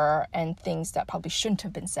never were, and things that probably shouldn't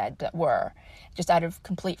have been said but were, just out of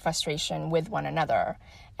complete frustration with one another.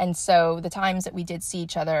 And so the times that we did see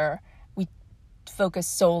each other, we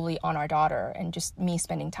focused solely on our daughter and just me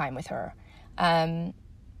spending time with her.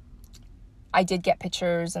 I did get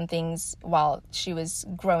pictures and things while she was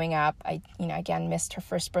growing up. I, again, missed her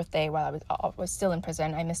first birthday while I was still in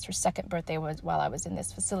prison. I missed her second birthday while I was in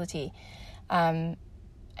this facility.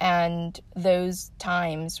 And those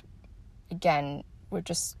times, again, were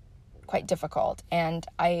just quite difficult. And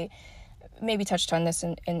I maybe touched on this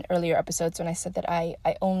in earlier episodes when I said that I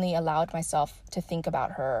only allowed myself to think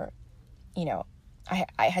about her.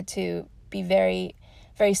 I had to be very,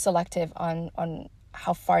 very selective on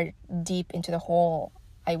how far deep into the hole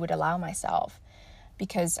I would allow myself,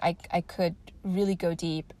 because I could really go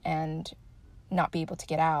deep and not be able to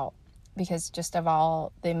get out, because just of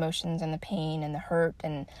all the emotions and the pain and the hurt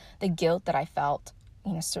and the guilt that I felt,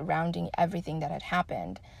 surrounding everything that had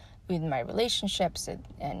happened with my relationships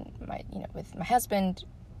and my, with my husband,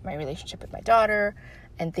 my relationship with my daughter,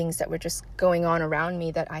 and things that were just going on around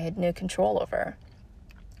me that I had no control over.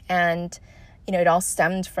 And, it all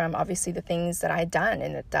stemmed from obviously the things that I had done,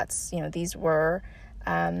 and that's, these were,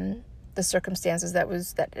 the circumstances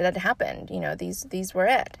that happened. These were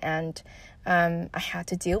it. And, I had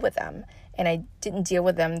to deal with them, and I didn't deal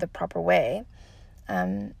with them the proper way.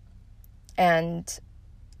 But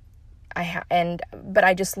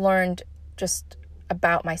I just learned just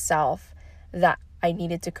about myself that I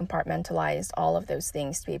needed to compartmentalize all of those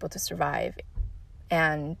things to be able to survive.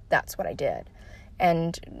 And that's what I did.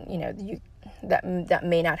 And, that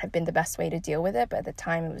may not have been the best way to deal with it, but at the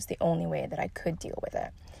time it was the only way that I could deal with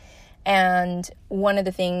it. And one of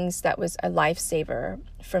the things that was a lifesaver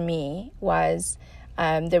for me was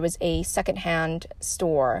there was a secondhand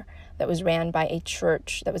store that was ran by a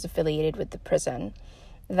church that was affiliated with the prison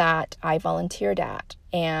that I volunteered at.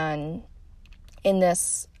 And in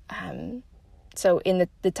this, during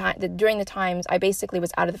the times, I basically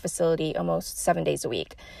was out of the facility almost 7 days a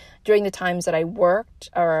week. During the times that I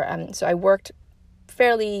worked, so I worked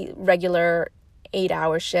fairly regular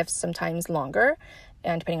 8-hour shifts, sometimes longer,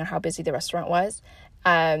 and depending on how busy the restaurant was.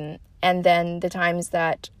 And then the times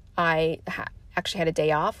that I actually had a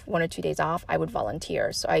day off, 1 or 2 days off, I would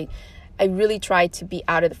volunteer. So I really tried to be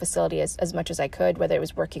out of the facility as much as I could, whether it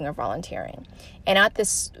was working or volunteering. And at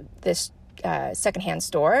this secondhand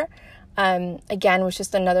store, again, was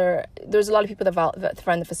just there was a lot of people that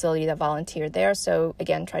run the facility that volunteered there. So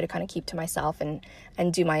again, try to kind of keep to myself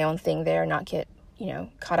and do my own thing there, not get,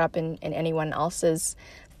 caught up in anyone else's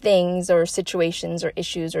things or situations or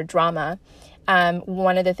issues or drama.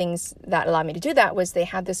 One of the things that allowed me to do that was they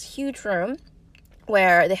had this huge room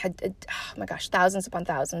where they had, thousands upon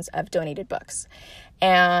thousands of donated books.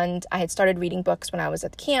 And I had started reading books when I was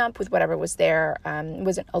at the camp with whatever was there. It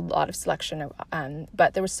wasn't a lot of selection,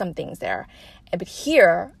 but there were some things there. But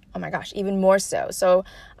here, oh my gosh, even more so. So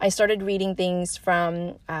I started reading things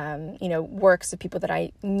from, works of people that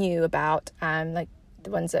I knew about, like the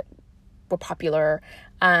ones that were popular,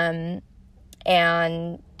 and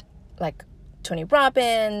like Tony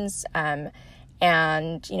Robbins, and,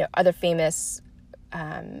 other famous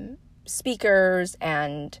speakers,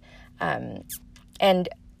 and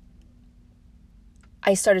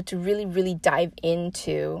I started to really, really dive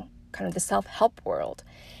into kind of the self-help world,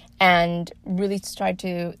 and really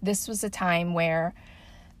this was a time where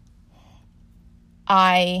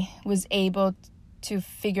I was able to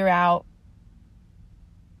figure out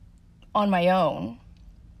on my own,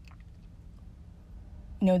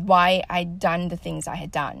 why I'd done the things I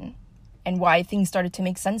had done, and why things started to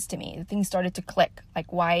make sense to me. Things started to click,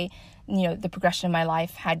 like why, the progression of my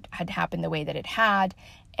life had happened the way that it had,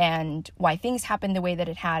 and why things happened the way that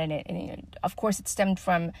it had. And of course, it stemmed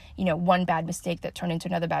from, one bad mistake that turned into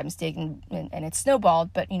another bad mistake, and it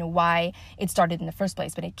snowballed, but, why it started in the first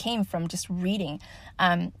place. But it came from just reading.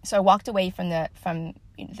 So I walked away from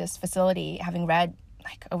this facility having read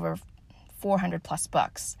like over 400 plus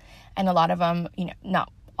books, and a lot of them,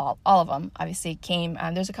 not all of them obviously came.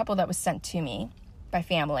 There's a couple that was sent to me by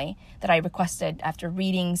family that I requested after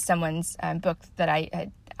reading someone's book that I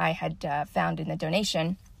had found in the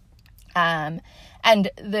donation. And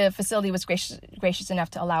the facility was gracious enough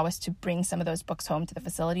to allow us to bring some of those books home to the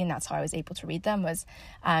facility, and that's how I was able to read them. Was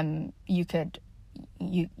you could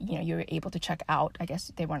you were able to check out. I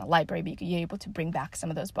guess they weren't a library, but you're able to bring back some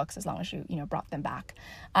of those books as long as you brought them back.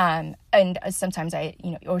 And sometimes I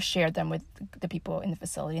or shared them with the people in the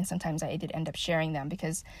facility, and sometimes I did end up sharing them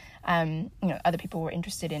because other people were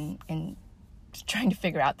interested in trying to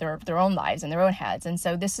figure out their own lives and their own heads. And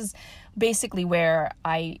so this is basically where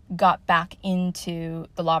I got back into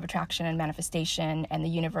the law of attraction and manifestation and the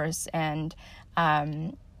universe and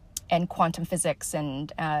quantum physics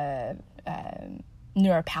and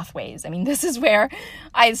neural pathways. I mean, this is where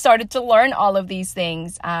I started to learn all of these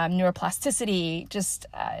things, neuroplasticity,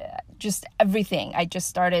 just everything. I just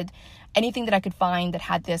started anything that I could find that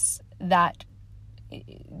had the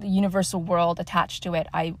universal world attached to it.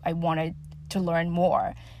 I wanted to learn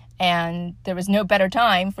more. And there was no better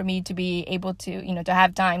time for me to be able to, to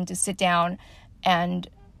have time to sit down and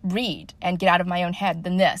read and get out of my own head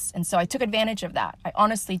than this. And so I took advantage of that. I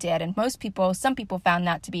honestly did. And some people found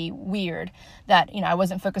that to be weird, that, I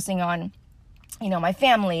wasn't focusing on, my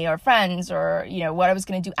family or friends or, what I was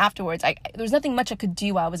going to do afterwards. There was nothing much I could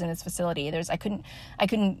do while I was in this facility. I couldn't,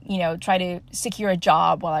 try to secure a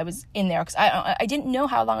job while I was in there, because I didn't know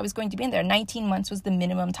how long I was going to be in there. 19 months was the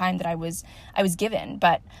minimum time that I was given,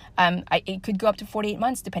 but it could go up to 48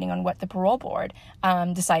 months depending on what the parole board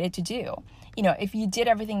decided to do. If you did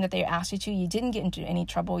everything that they asked you to, you didn't get into any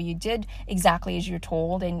trouble, you did exactly as you're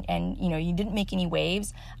told, and you didn't make any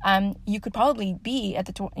waves, you could probably be at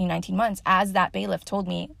the 19 months, as that bailiff told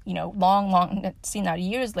me, long, seen that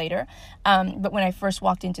years later. But when I first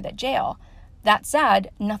walked into that jail, that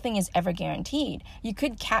said, nothing is ever guaranteed. You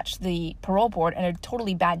could catch the parole board on a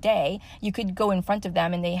totally bad day. You could go in front of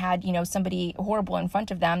them and they had, somebody horrible in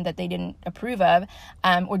front of them that they didn't approve of,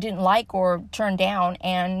 or didn't like or turn down,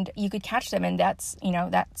 and you could catch them. And that's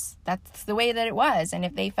the way that it was. And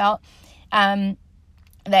if they felt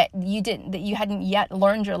that you hadn't yet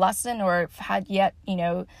learned your lesson or had yet,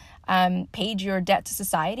 paid your debt to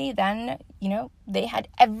society, then, they had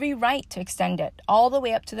every right to extend it all the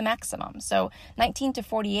way up to the maximum. So 19 to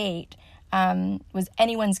 48 was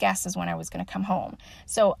anyone's guess as when I was going to come home.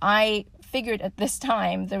 So I figured at this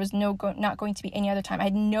time there was not going to be any other time. I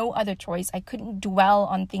had no other choice. I couldn't dwell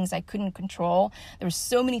on things I couldn't control. There were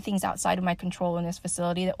so many things outside of my control in this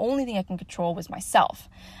facility. The only thing I can control was myself.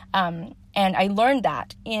 And I learned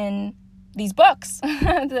that in these books.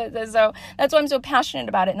 So that's why I'm so passionate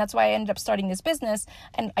about it. And that's why I ended up starting this business.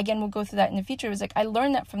 And again, we'll go through that in the future. It was like, I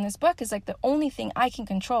learned that from this book is like the only thing I can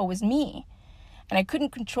control was me. And I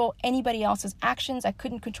couldn't control anybody else's actions. I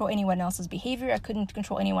couldn't control anyone else's behavior. I couldn't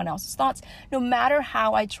control anyone else's thoughts. No matter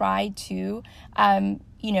how I tried to,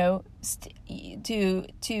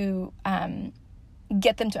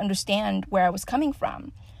 get them to understand where I was coming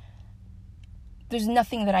from, there's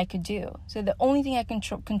nothing that I could do. So the only thing I can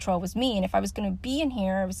control was me. And if I was going to be in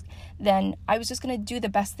here, then I was just going to do the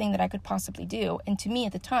best thing that I could possibly do. And to me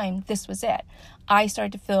at the time, this was it. I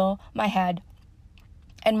started to fill my head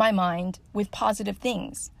and my mind with positive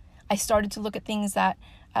things. I started to look at things that,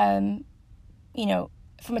 from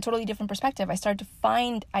a totally different perspective. I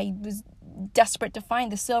was desperate to find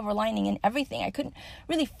the silver lining in everything. I couldn't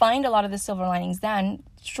really find a lot of the silver linings then.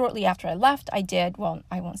 Shortly after I left, I did. Well,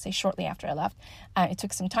 I won't say shortly after I left. It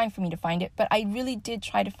took some time for me to find it, but I really did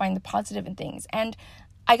try to find the positive in things. And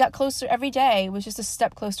I got closer every day. It was just a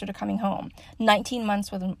step closer to coming home. 19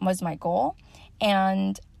 months was my goal.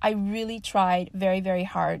 And I really tried very, very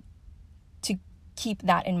hard to keep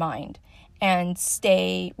that in mind and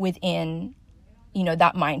stay within,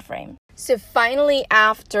 that mind frame. So finally,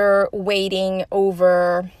 after waiting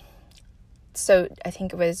over, I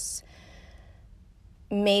think it was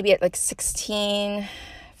maybe at like 15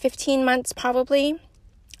 months probably,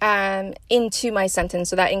 into my sentence.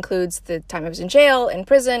 So that includes the time I was in jail, in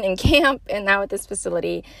prison, in camp, and now at this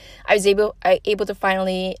facility. I was able to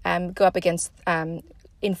finally go up against,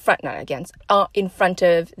 in front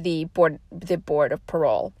of the board of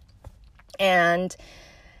parole. And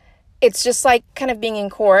it's just like kind of being in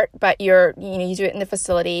court, but you do it in the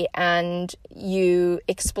facility and you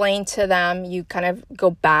explain to them, you kind of go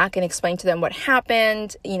back and explain to them what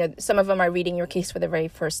happened. Some of them are reading your case for the very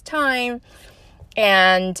first time,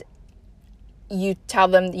 and you tell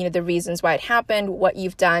them, the reasons why it happened, what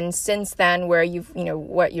you've done since then, where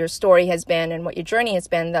what your story has been and what your journey has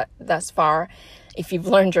been thus far. If you've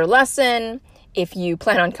learned your lesson, if you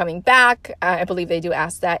plan on coming back, I believe they do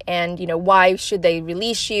ask that, and, why should they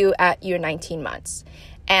release you at your 19 months?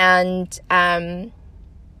 And I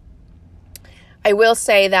will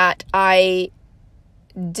say that I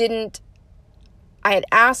had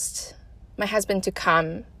asked my husband to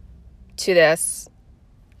come to this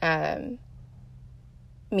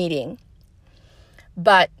meeting,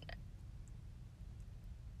 but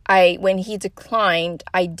when he declined,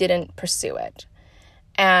 I didn't pursue it.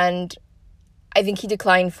 And I think he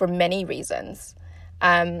declined for many reasons.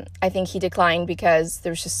 I think he declined because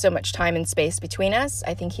there was just so much time and space between us.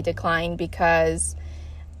 I think he declined because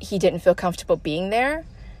he didn't feel comfortable being there.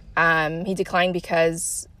 He declined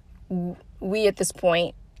because we, at this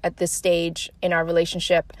point, at this stage in our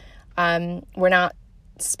relationship, we're not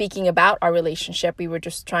speaking about our relationship. We were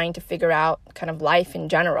just trying to figure out kind of life in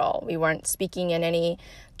general. We weren't speaking in any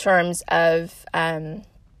terms of,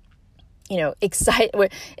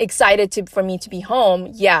 excited for me to be home.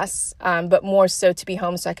 Yes. But more so to be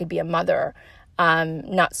home so I could be a mother.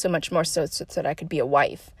 Not so much more so that I could be a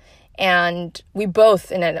wife. And we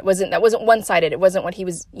both, and that wasn't one-sided. It wasn't what he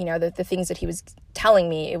was, the things that he was telling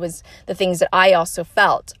me. It was the things that I also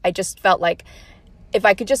felt. I just felt like if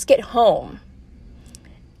I could just get home,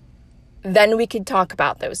 then we could talk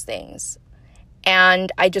about those things.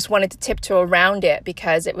 And I just wanted to tiptoe around it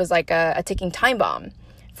because it was like a ticking time bomb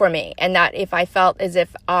for me. And that if I felt as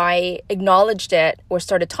if I acknowledged it or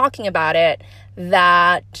started talking about it,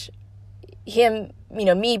 that him,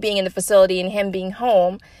 me being in the facility and him being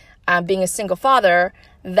home, being a single father,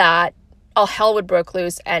 that all hell would break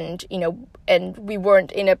loose, and we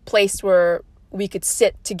weren't in a place where we could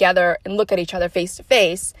sit together and look at each other face to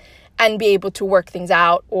face and be able to work things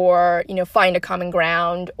out, or find a common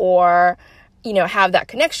ground, or have that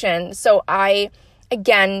connection. So I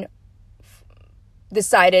again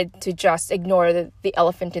decided to just ignore the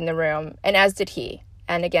elephant in the room, and as did he.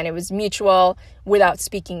 And again, it was mutual. Without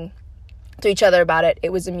speaking to each other about it,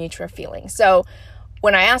 it was a mutual feeling. So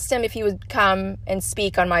when I asked him if he would come and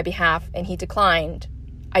speak on my behalf and he declined,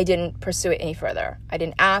 I didn't pursue it any further. I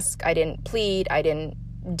didn't ask, I didn't plead, I didn't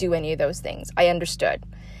do any of those things. I understood.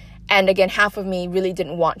 And again, half of me really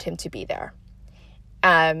didn't want him to be there.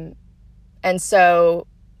 And so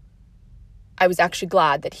I was actually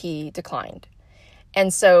glad that he declined.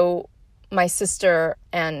 And so my sister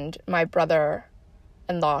and my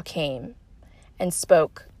brother-in-law came and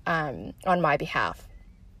spoke on my behalf.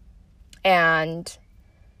 And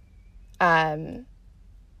am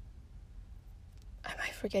I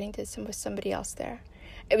forgetting that was somebody else there?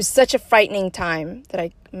 It was such a frightening time that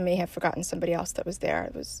I may have forgotten somebody else that was there.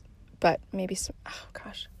 But maybe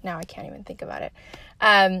now I can't even think about it.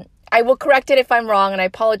 I will correct it if I'm wrong, and I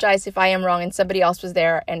apologize if I am wrong and somebody else was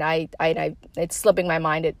there and I it's slipping my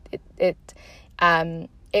mind.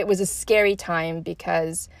 It was a scary time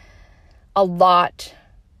because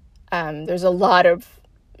there's a lot of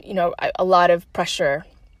pressure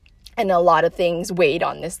and a lot of things weighed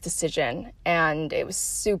on this decision, and it was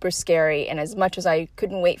super scary. And as much as I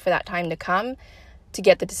couldn't wait for that time to come to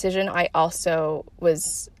get the decision, I also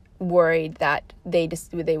was worried that they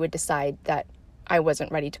would decide that I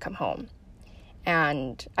wasn't ready to come home,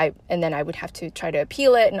 and then I would have to try to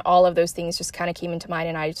appeal it, and all of those things just kind of came into mind.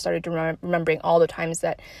 And I started remembering all the times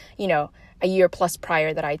that a year plus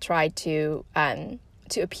prior that I tried to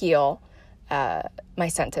appeal my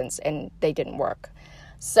sentence, and they didn't work.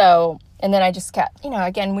 So, and then I just kept,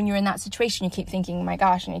 again, when you're in that situation, you keep thinking, my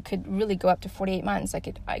gosh, and it could really go up to 48 months. Like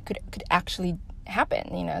it could actually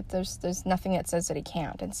happen. There's nothing that says that it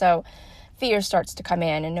can't. And so fear starts to come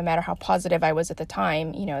in, and no matter how positive I was at the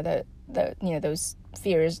time, those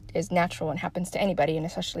fears is natural and happens to anybody, and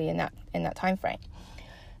especially in that time frame.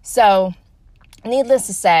 So, needless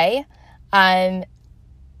to say,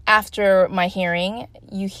 after my hearing,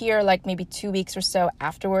 you hear like maybe 2 weeks or so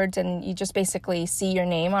afterwards, and you just basically see your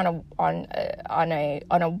name on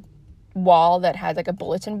a wall that has like a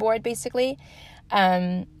bulletin board, basically,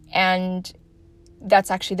 and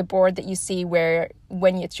that's actually the board that you see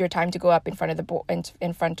when it's your time to go up in front of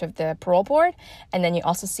the parole board, and then you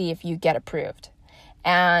also see if you get approved.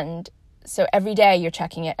 And so every day you're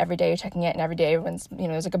checking it, and every day everyone's,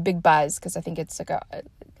 there's like a big buzz, because I think it's like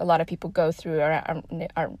a lot of people go through are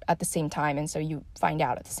at the same time, and so you find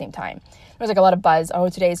out at the same time. There's like a lot of buzz. Oh,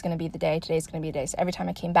 today's going to be the day. So every time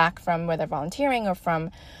I came back from whether volunteering or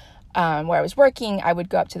from where I was working, I would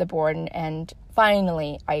go up to the board, and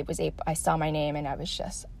finally I saw my name, and I was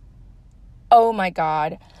just, oh my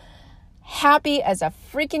God, happy as a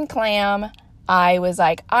freaking clam. I was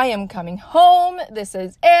like, I am coming home. This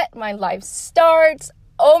is it. My life starts.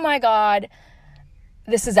 Oh my God,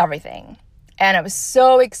 this is everything. And I was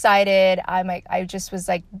so excited. I just was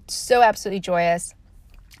like so absolutely joyous.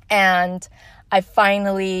 And I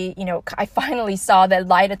finally saw the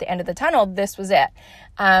light at the end of the tunnel. This was it.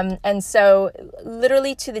 And so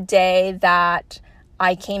literally to the day that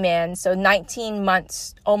I came in, so 19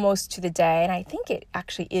 months almost to the day, and I think it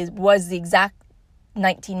actually was the exact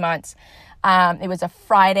 19 months. It was a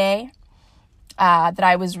Friday that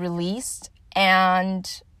I was released,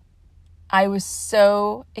 and I was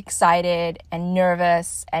so excited and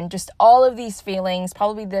nervous and just all of these feelings,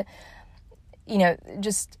 probably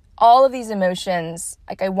just all of these emotions.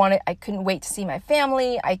 Like I couldn't wait to see my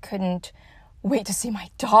family. I couldn't wait to see my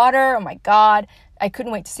daughter. Oh my God. I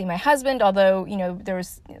couldn't wait to see my husband, although, there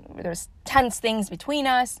was tense things between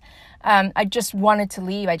us. I just wanted to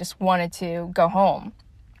leave. I just wanted to go home.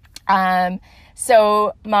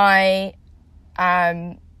 So my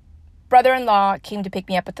brother-in-law came to pick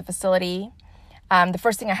me up at the facility. The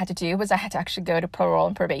first thing I had to do was I had to actually go to parole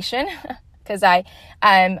and probation because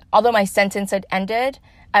although my sentence had ended,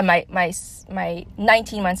 my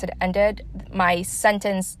 19 months had ended, my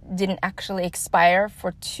sentence didn't actually expire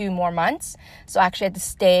for 2 more months. So I actually had to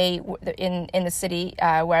stay in the city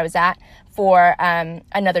where I was at for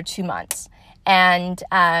another 2 months. And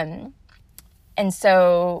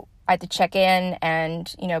so I had to check in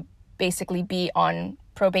and, basically be on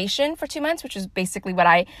probation for 2 months, which is basically what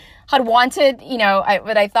I had wanted,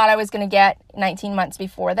 what I thought I was going to get 19 months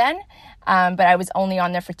before then. But I was only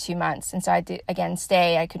on there for 2 months. And so I had to, again,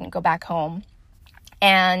 stay. I couldn't go back home.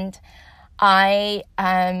 And I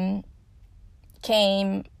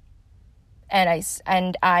came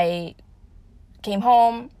and I came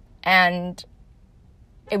home, and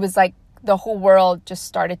it was like the whole world just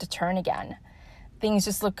started to turn again. Things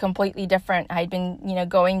just looked completely different. I'd been,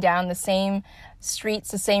 going down the same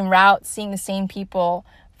streets, the same routes, seeing the same people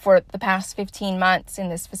for the past 15 months in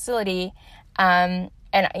this facility. And,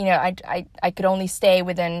 I could only stay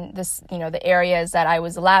within this, the areas that I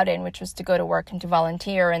was allowed in, which was to go to work and to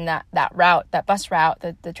volunteer in that route, that bus route,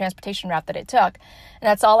 the transportation route that it took. And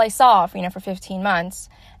that's all I saw, for 15 months.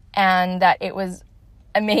 And that it was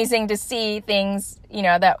amazing to see things,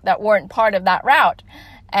 that weren't part of that route.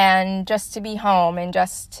 And just to be home and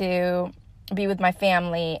just to be with my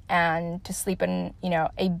family and to sleep in,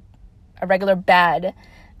 a regular bed,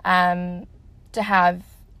 to have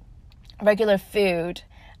regular food.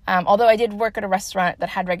 Although I did work at a restaurant that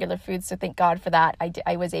had regular food, so thank God for that.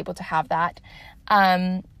 I was able to have that.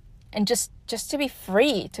 And just to be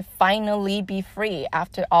free, to finally be free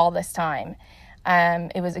after all this time.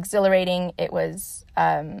 It was exhilarating. It was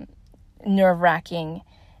nerve-wracking.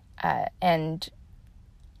 And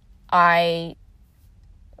I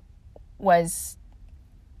was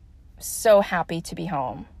so happy to be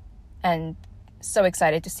home and so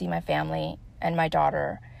excited to see my family and my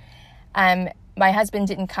daughter. My husband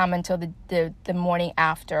didn't come until the morning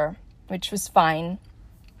after, which was fine,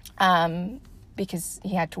 because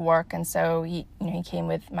he had to work, and so he came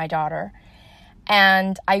with my daughter.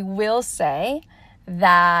 And I will say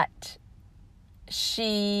that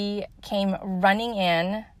she came running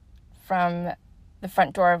in from the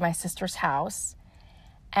front door of my sister's house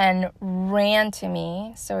and ran to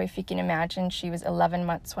me. So if you can imagine, she was 11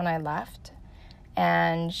 months when I left,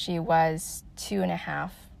 and she was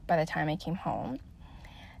 2.5 by the time I came home.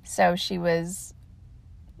 So she was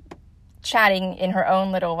chatting in her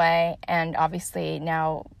own little way, and obviously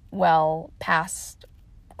now well past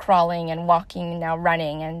crawling and walking, now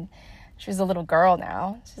running, and she was a little girl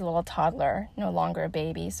now. She's a little toddler, no longer a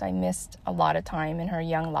baby, so I missed a lot of time in her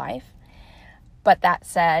young life. But that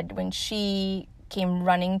said, when she came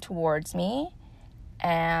running towards me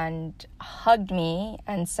and hugged me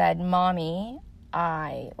and said, "Mommy,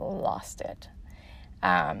 I lost it."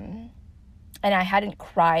 And I hadn't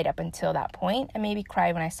cried up until that point. I maybe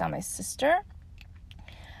cried when I saw my sister.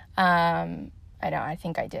 I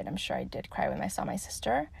think I did. I'm sure I did cry when I saw my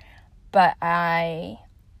sister. But I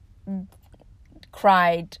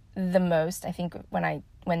cried the most, I think,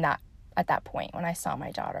 at that point when I saw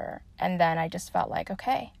my daughter. And then I just felt like,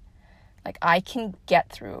 okay, like I can get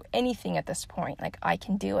through anything at this point. Like I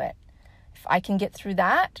can do it. If I can get through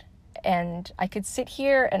that, and I could sit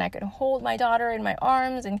here and I could hold my daughter in my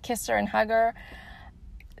arms and kiss her and hug her,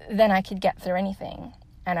 then I could get through anything.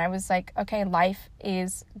 And I was like, okay, life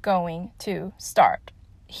is going to start.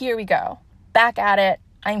 Here we go. Back at it.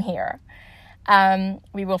 I'm here.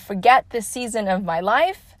 We will forget this season of my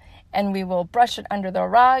life, and we will brush it under the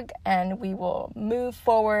rug, and we will move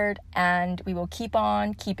forward, and we will keep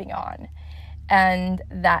on keeping on. And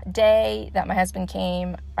that day that my husband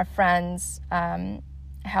came, our friends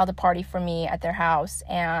held a party for me at their house.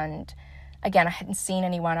 And again, I hadn't seen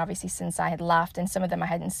anyone obviously since I had left, and some of them I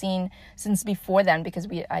hadn't seen since before then because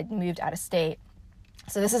I'd moved out of state.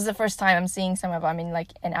 So this is the first time I'm seeing some of them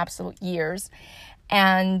in absolute years.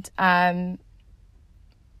 And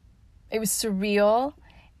it was surreal.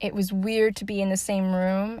 It was weird to be in the same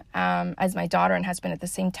room as my daughter and husband at the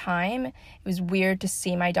same time. It was weird to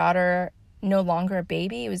see my daughter no longer a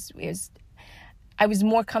baby. I was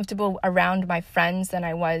more comfortable around my friends than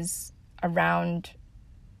I was around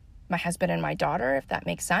my husband and my daughter, if that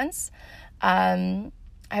makes sense. I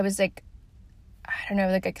was like, I don't know,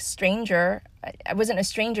 like a stranger. I wasn't a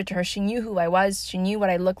stranger to her. She knew who I was. She knew what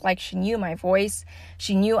I looked like. She knew my voice.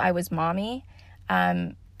 She knew I was mommy.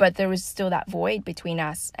 But there was still that void between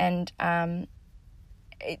us. And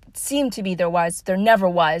it seemed to be there never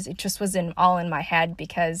was. It just was all in my head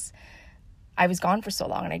because I was gone for so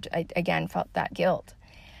long. And I again felt that guilt.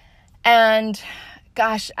 And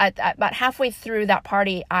gosh, at about halfway through that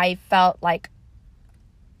party, I felt like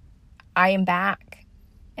I am back.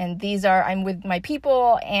 And I'm with my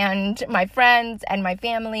people and my friends and my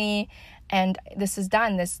family. And this is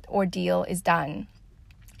done. This ordeal is done.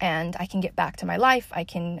 And I can get back to my life. I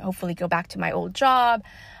can hopefully go back to my old job.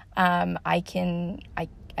 I can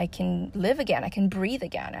live again. I can breathe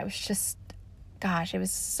again. I was just, gosh, I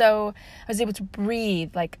was able to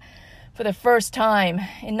breathe like for the first time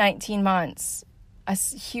in 19 months, a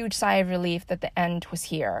huge sigh of relief that the end was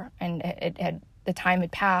here. And the time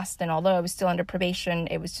had passed. And although I was still under probation,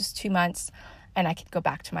 it was just 2 months and I could go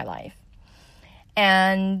back to my life.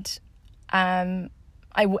 And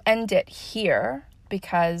I will end it here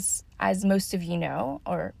because, as most of you know,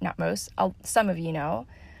 or not most, some of you know,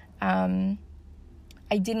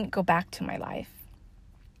 I didn't go back to my life.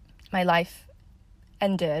 My life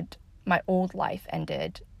ended, my old life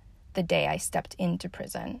ended the day I stepped into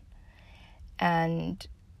prison. And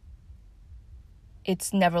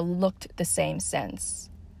it's never looked the same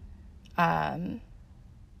since. And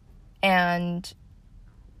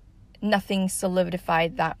nothing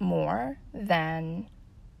solidified that more than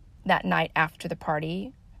that night after the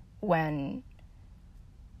party when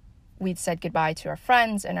we'd said goodbye to our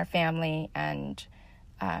friends and our family, and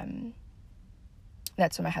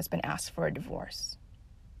that's when my husband asked for a divorce.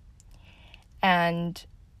 And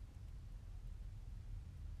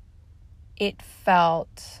it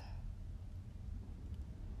felt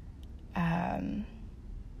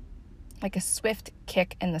like a swift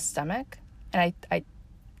kick in the stomach, and I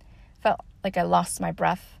felt like I lost my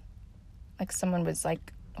breath, like someone was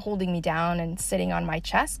like holding me down and sitting on my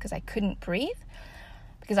chest because I couldn't breathe,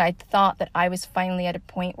 because I thought that I was finally at a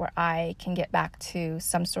point where I can get back to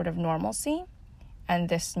some sort of normalcy. And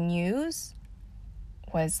this news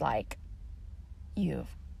was like,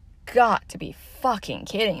 you've got to be fucking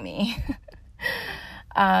kidding me.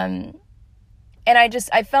 And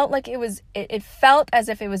I felt like it felt as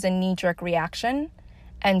if it was a knee-jerk reaction.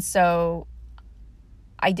 And so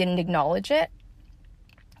I didn't acknowledge it.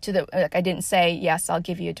 I didn't say, yes, I'll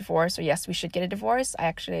give you a divorce, or yes, we should get a divorce. I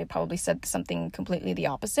actually probably said something completely the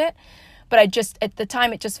opposite. But at the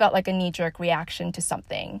time, it just felt like a knee-jerk reaction to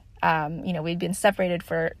something. We'd been separated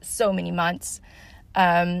for so many months.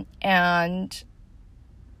 And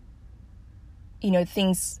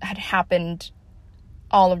things had happened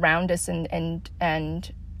all around us, and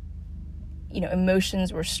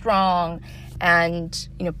emotions were strong, and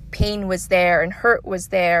pain was there, and hurt was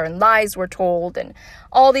there, and lies were told, and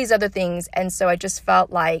all these other things. And so I just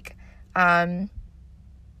felt like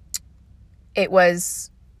it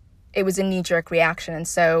was a knee-jerk reaction. And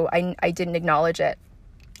so I didn't acknowledge it,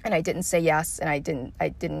 and I didn't say yes, and I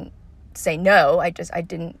didn't say no. I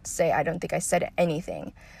didn't say, I don't think I said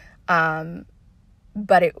anything.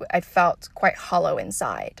 But I felt quite hollow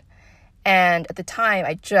inside. And at the time,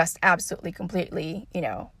 I just absolutely, completely,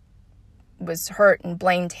 was hurt and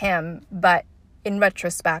blamed him. But in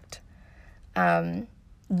retrospect,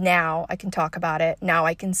 now I can talk about it. Now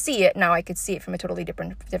I can see it. Now I could see it from a totally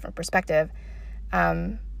different perspective.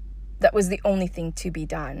 That was the only thing to be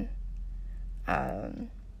done.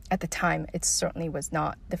 At the time, it certainly was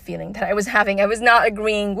not the feeling that I was having. I was not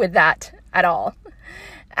agreeing with that at all.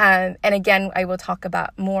 And again, I will talk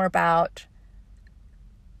more about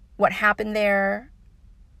what happened there,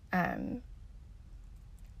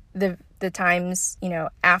 the times,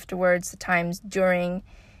 afterwards, the times during,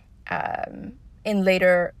 in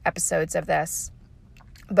later episodes of this.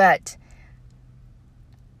 But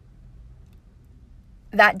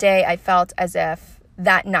that day, I felt as if,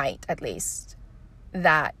 that night at least,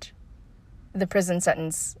 that the prison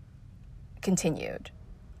sentence continued.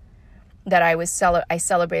 That I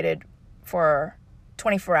celebrated for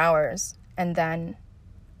 24 hours, and then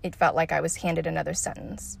it felt like I was handed another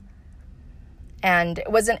sentence. And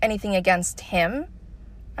it wasn't anything against him,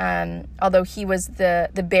 although he was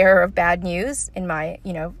the bearer of bad news in my,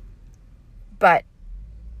 but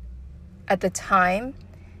at the time,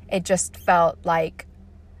 it just felt like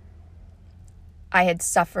I had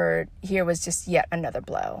suffered. Here was just yet another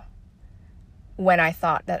blow, when I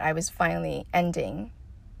thought that I was finally ending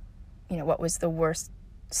what was the worst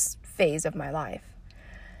phase of my life.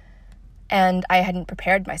 And I hadn't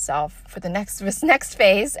prepared myself for this next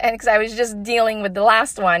phase, and because I was just dealing with the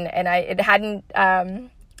last one, and it hadn't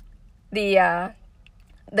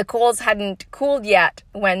the coals hadn't cooled yet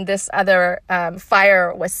when this other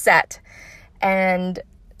fire was set. And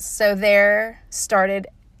so there started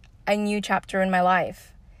a new chapter in my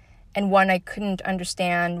life, and one I couldn't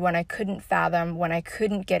understand, one I couldn't fathom, one I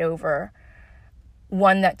couldn't get over,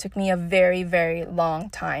 one that took me a very, very long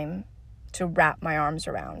time to wrap my arms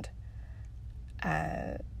around.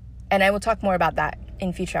 And I will talk more about that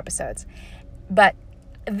in future episodes. But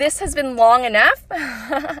this has been long enough,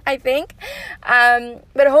 I think.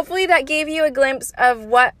 But hopefully that gave you a glimpse of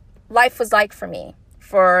what life was like for me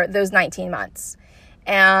for those 19 months.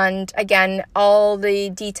 And again, all the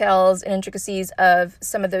details and intricacies of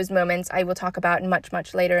some of those moments I will talk about much,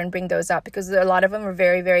 much later and bring those up, because a lot of them are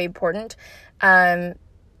very, very important to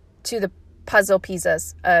the puzzle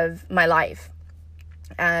pieces of my life.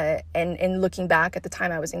 And looking back at the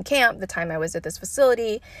time I was in camp, the time I was at this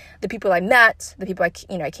facility, the people I met, the people I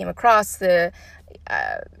came across, the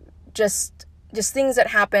just things that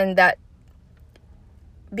happened that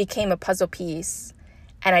became a puzzle piece,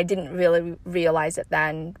 and I didn't really realize it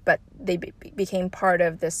then, but they became part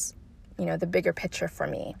of this, the bigger picture for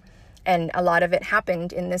me. And a lot of it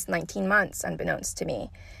happened in this 19 months, unbeknownst to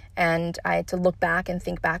me. And I had to look back and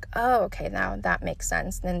think back, oh, okay, now that makes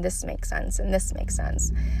sense. Then this makes sense. And this makes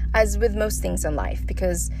sense. As with most things in life,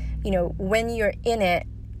 because, when you're in it,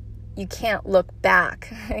 you can't look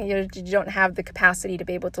back. You don't have the capacity to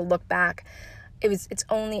be able to look back. It's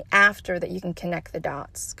only after that you can connect the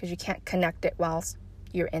dots, because you can't connect it whilst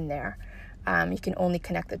you're in there. You can only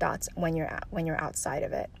connect the dots when you're outside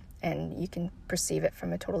of it, and you can perceive it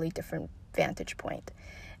from a totally different vantage point.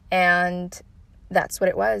 And that's what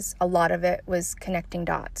it was. A lot of it was connecting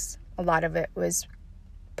dots. A lot of it was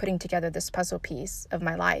putting together this puzzle piece of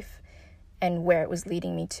my life and where it was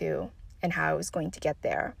leading me to and how I was going to get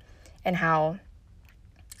there, and how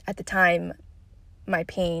at the time my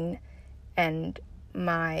pain and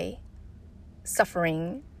my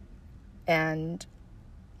suffering and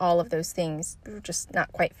all of those things were just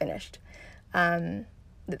not quite finished. There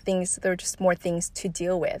were just more things to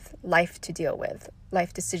deal with, life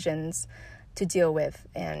decisions to deal with,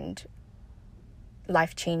 and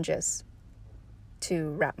life changes to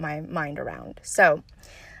wrap my mind around. So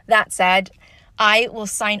that said, I will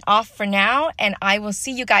sign off for now, and I will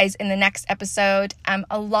see you guys in the next episode.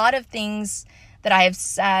 A lot of things that I have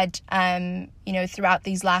said, throughout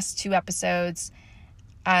these last 2 episodes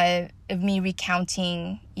of me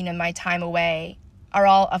recounting, my time away are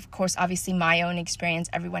all, of course, obviously my own experience.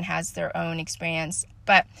 Everyone has their own experience,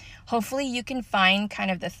 but hopefully you can find kind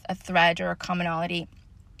of a thread or a commonality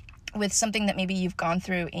with something that maybe you've gone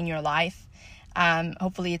through in your life.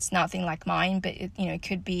 Hopefully it's nothing like mine, but it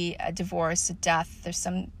could be a divorce, a death. There's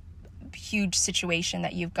some huge situation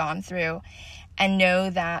that you've gone through, and know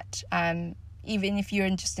that even if you're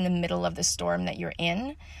just in the middle of the storm that you're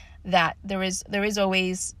in, that there is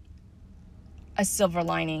always a silver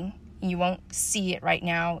lining. You won't see it right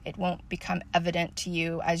now. It won't become evident to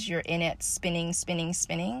you as you're in it, spinning.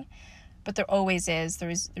 But there always is. There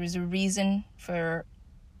is a reason for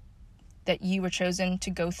that you were chosen to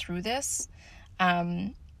go through this.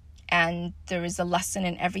 And there is a lesson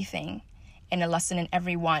in everything and a lesson in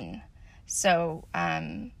everyone. So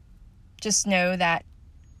just know that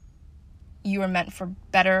you are meant for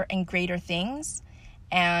better and greater things.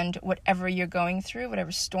 And whatever you're going through,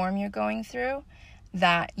 whatever storm you're going through,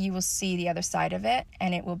 that you will see the other side of it,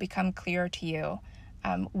 and it will become clearer to you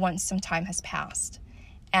once some time has passed.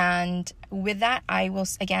 And with that, I will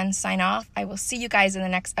again sign off. I will see you guys in the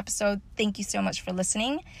next episode. Thank you so much for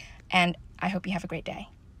listening, and I hope you have a great day.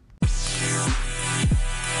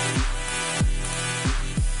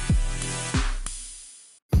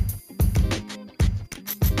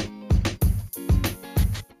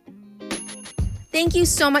 Thank you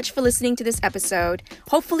so much for listening to this episode.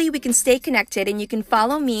 Hopefully we can stay connected, and you can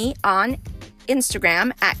follow me on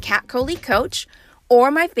Instagram at Kat Coley Coach,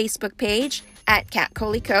 or my Facebook page at Kat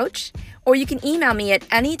Coley Coach, or you can email me at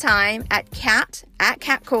any time at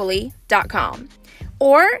kat@katcoley.com.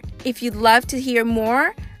 Or if you'd love to hear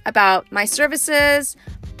more about my services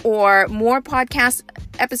or more podcast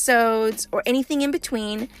episodes or anything in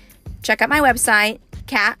between, check out my website,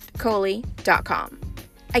 katcoley.com.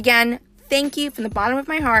 Again, thank you from the bottom of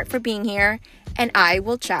my heart for being here, and I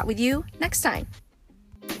will chat with you next time.